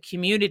have a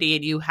community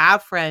and you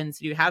have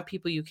friends, you have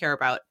people you care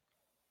about.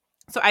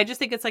 So I just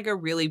think it's like a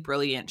really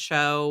brilliant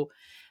show.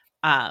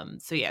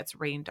 So yeah, it's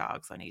Rain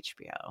Dogs on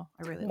HBO.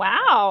 I really love it.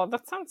 Wow,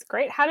 that sounds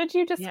great. How did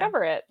you Yeah.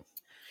 discover it?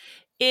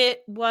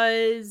 It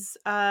was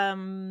I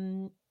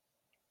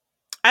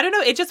don't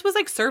know, it just was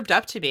like served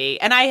up to me.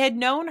 And I had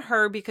known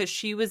her because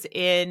she was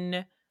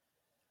in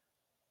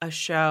a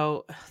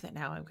show that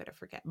now I'm gonna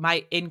forget.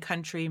 My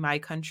Country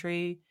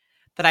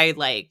that I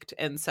liked.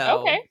 And Okay.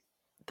 so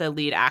the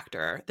lead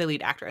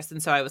actress.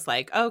 And so I was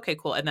like, oh, okay,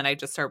 cool. And then I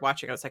just started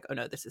watching. I was like, oh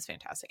no, this is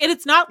fantastic. And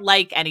it's not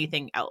like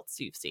anything else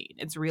you've seen.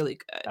 It's really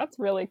good. That's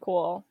really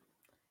cool.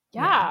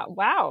 Yeah. Yeah,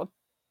 wow.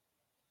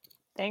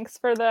 Thanks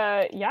for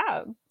the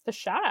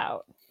shout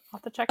out. I'll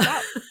have to check it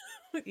out.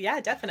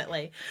 Yeah,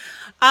 definitely.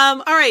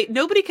 All right.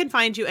 Nobody can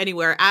find you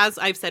anywhere. As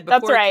I've said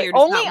before, That's right. Claire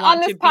does Only not on want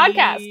this to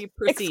podcast. be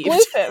perceived.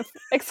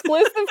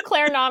 Exclusive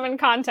Claire Nauman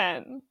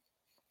content.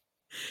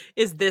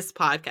 Is this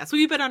podcast. Well,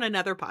 you've been on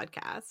another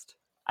podcast.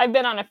 I've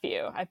been on a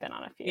few.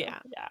 Yeah. Yeah.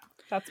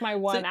 That's my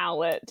one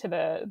outlet to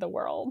the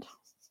world.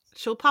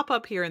 She'll pop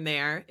up here and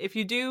there. If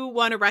you do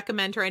want to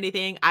recommend her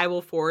anything, I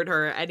will forward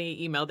her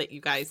any email that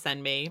you guys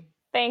send me.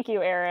 Thank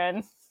you,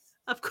 Erin.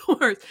 Of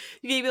course.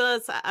 You can email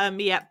us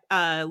me at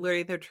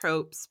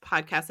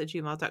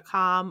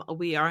learningtropes@gmail.com.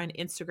 We are on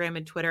Instagram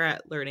and Twitter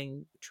at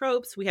Learning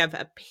Tropes. We have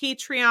a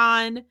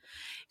Patreon.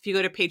 If you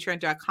go to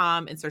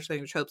patreon.com and search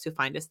Learning Tropes, you'll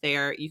find us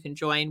there. You can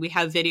join. We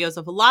have videos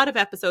of a lot of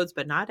episodes,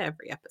 but not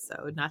every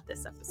episode, not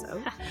this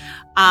episode.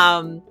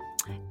 And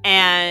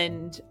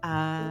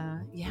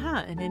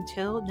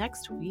until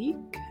next week,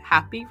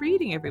 happy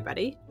reading,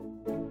 everybody.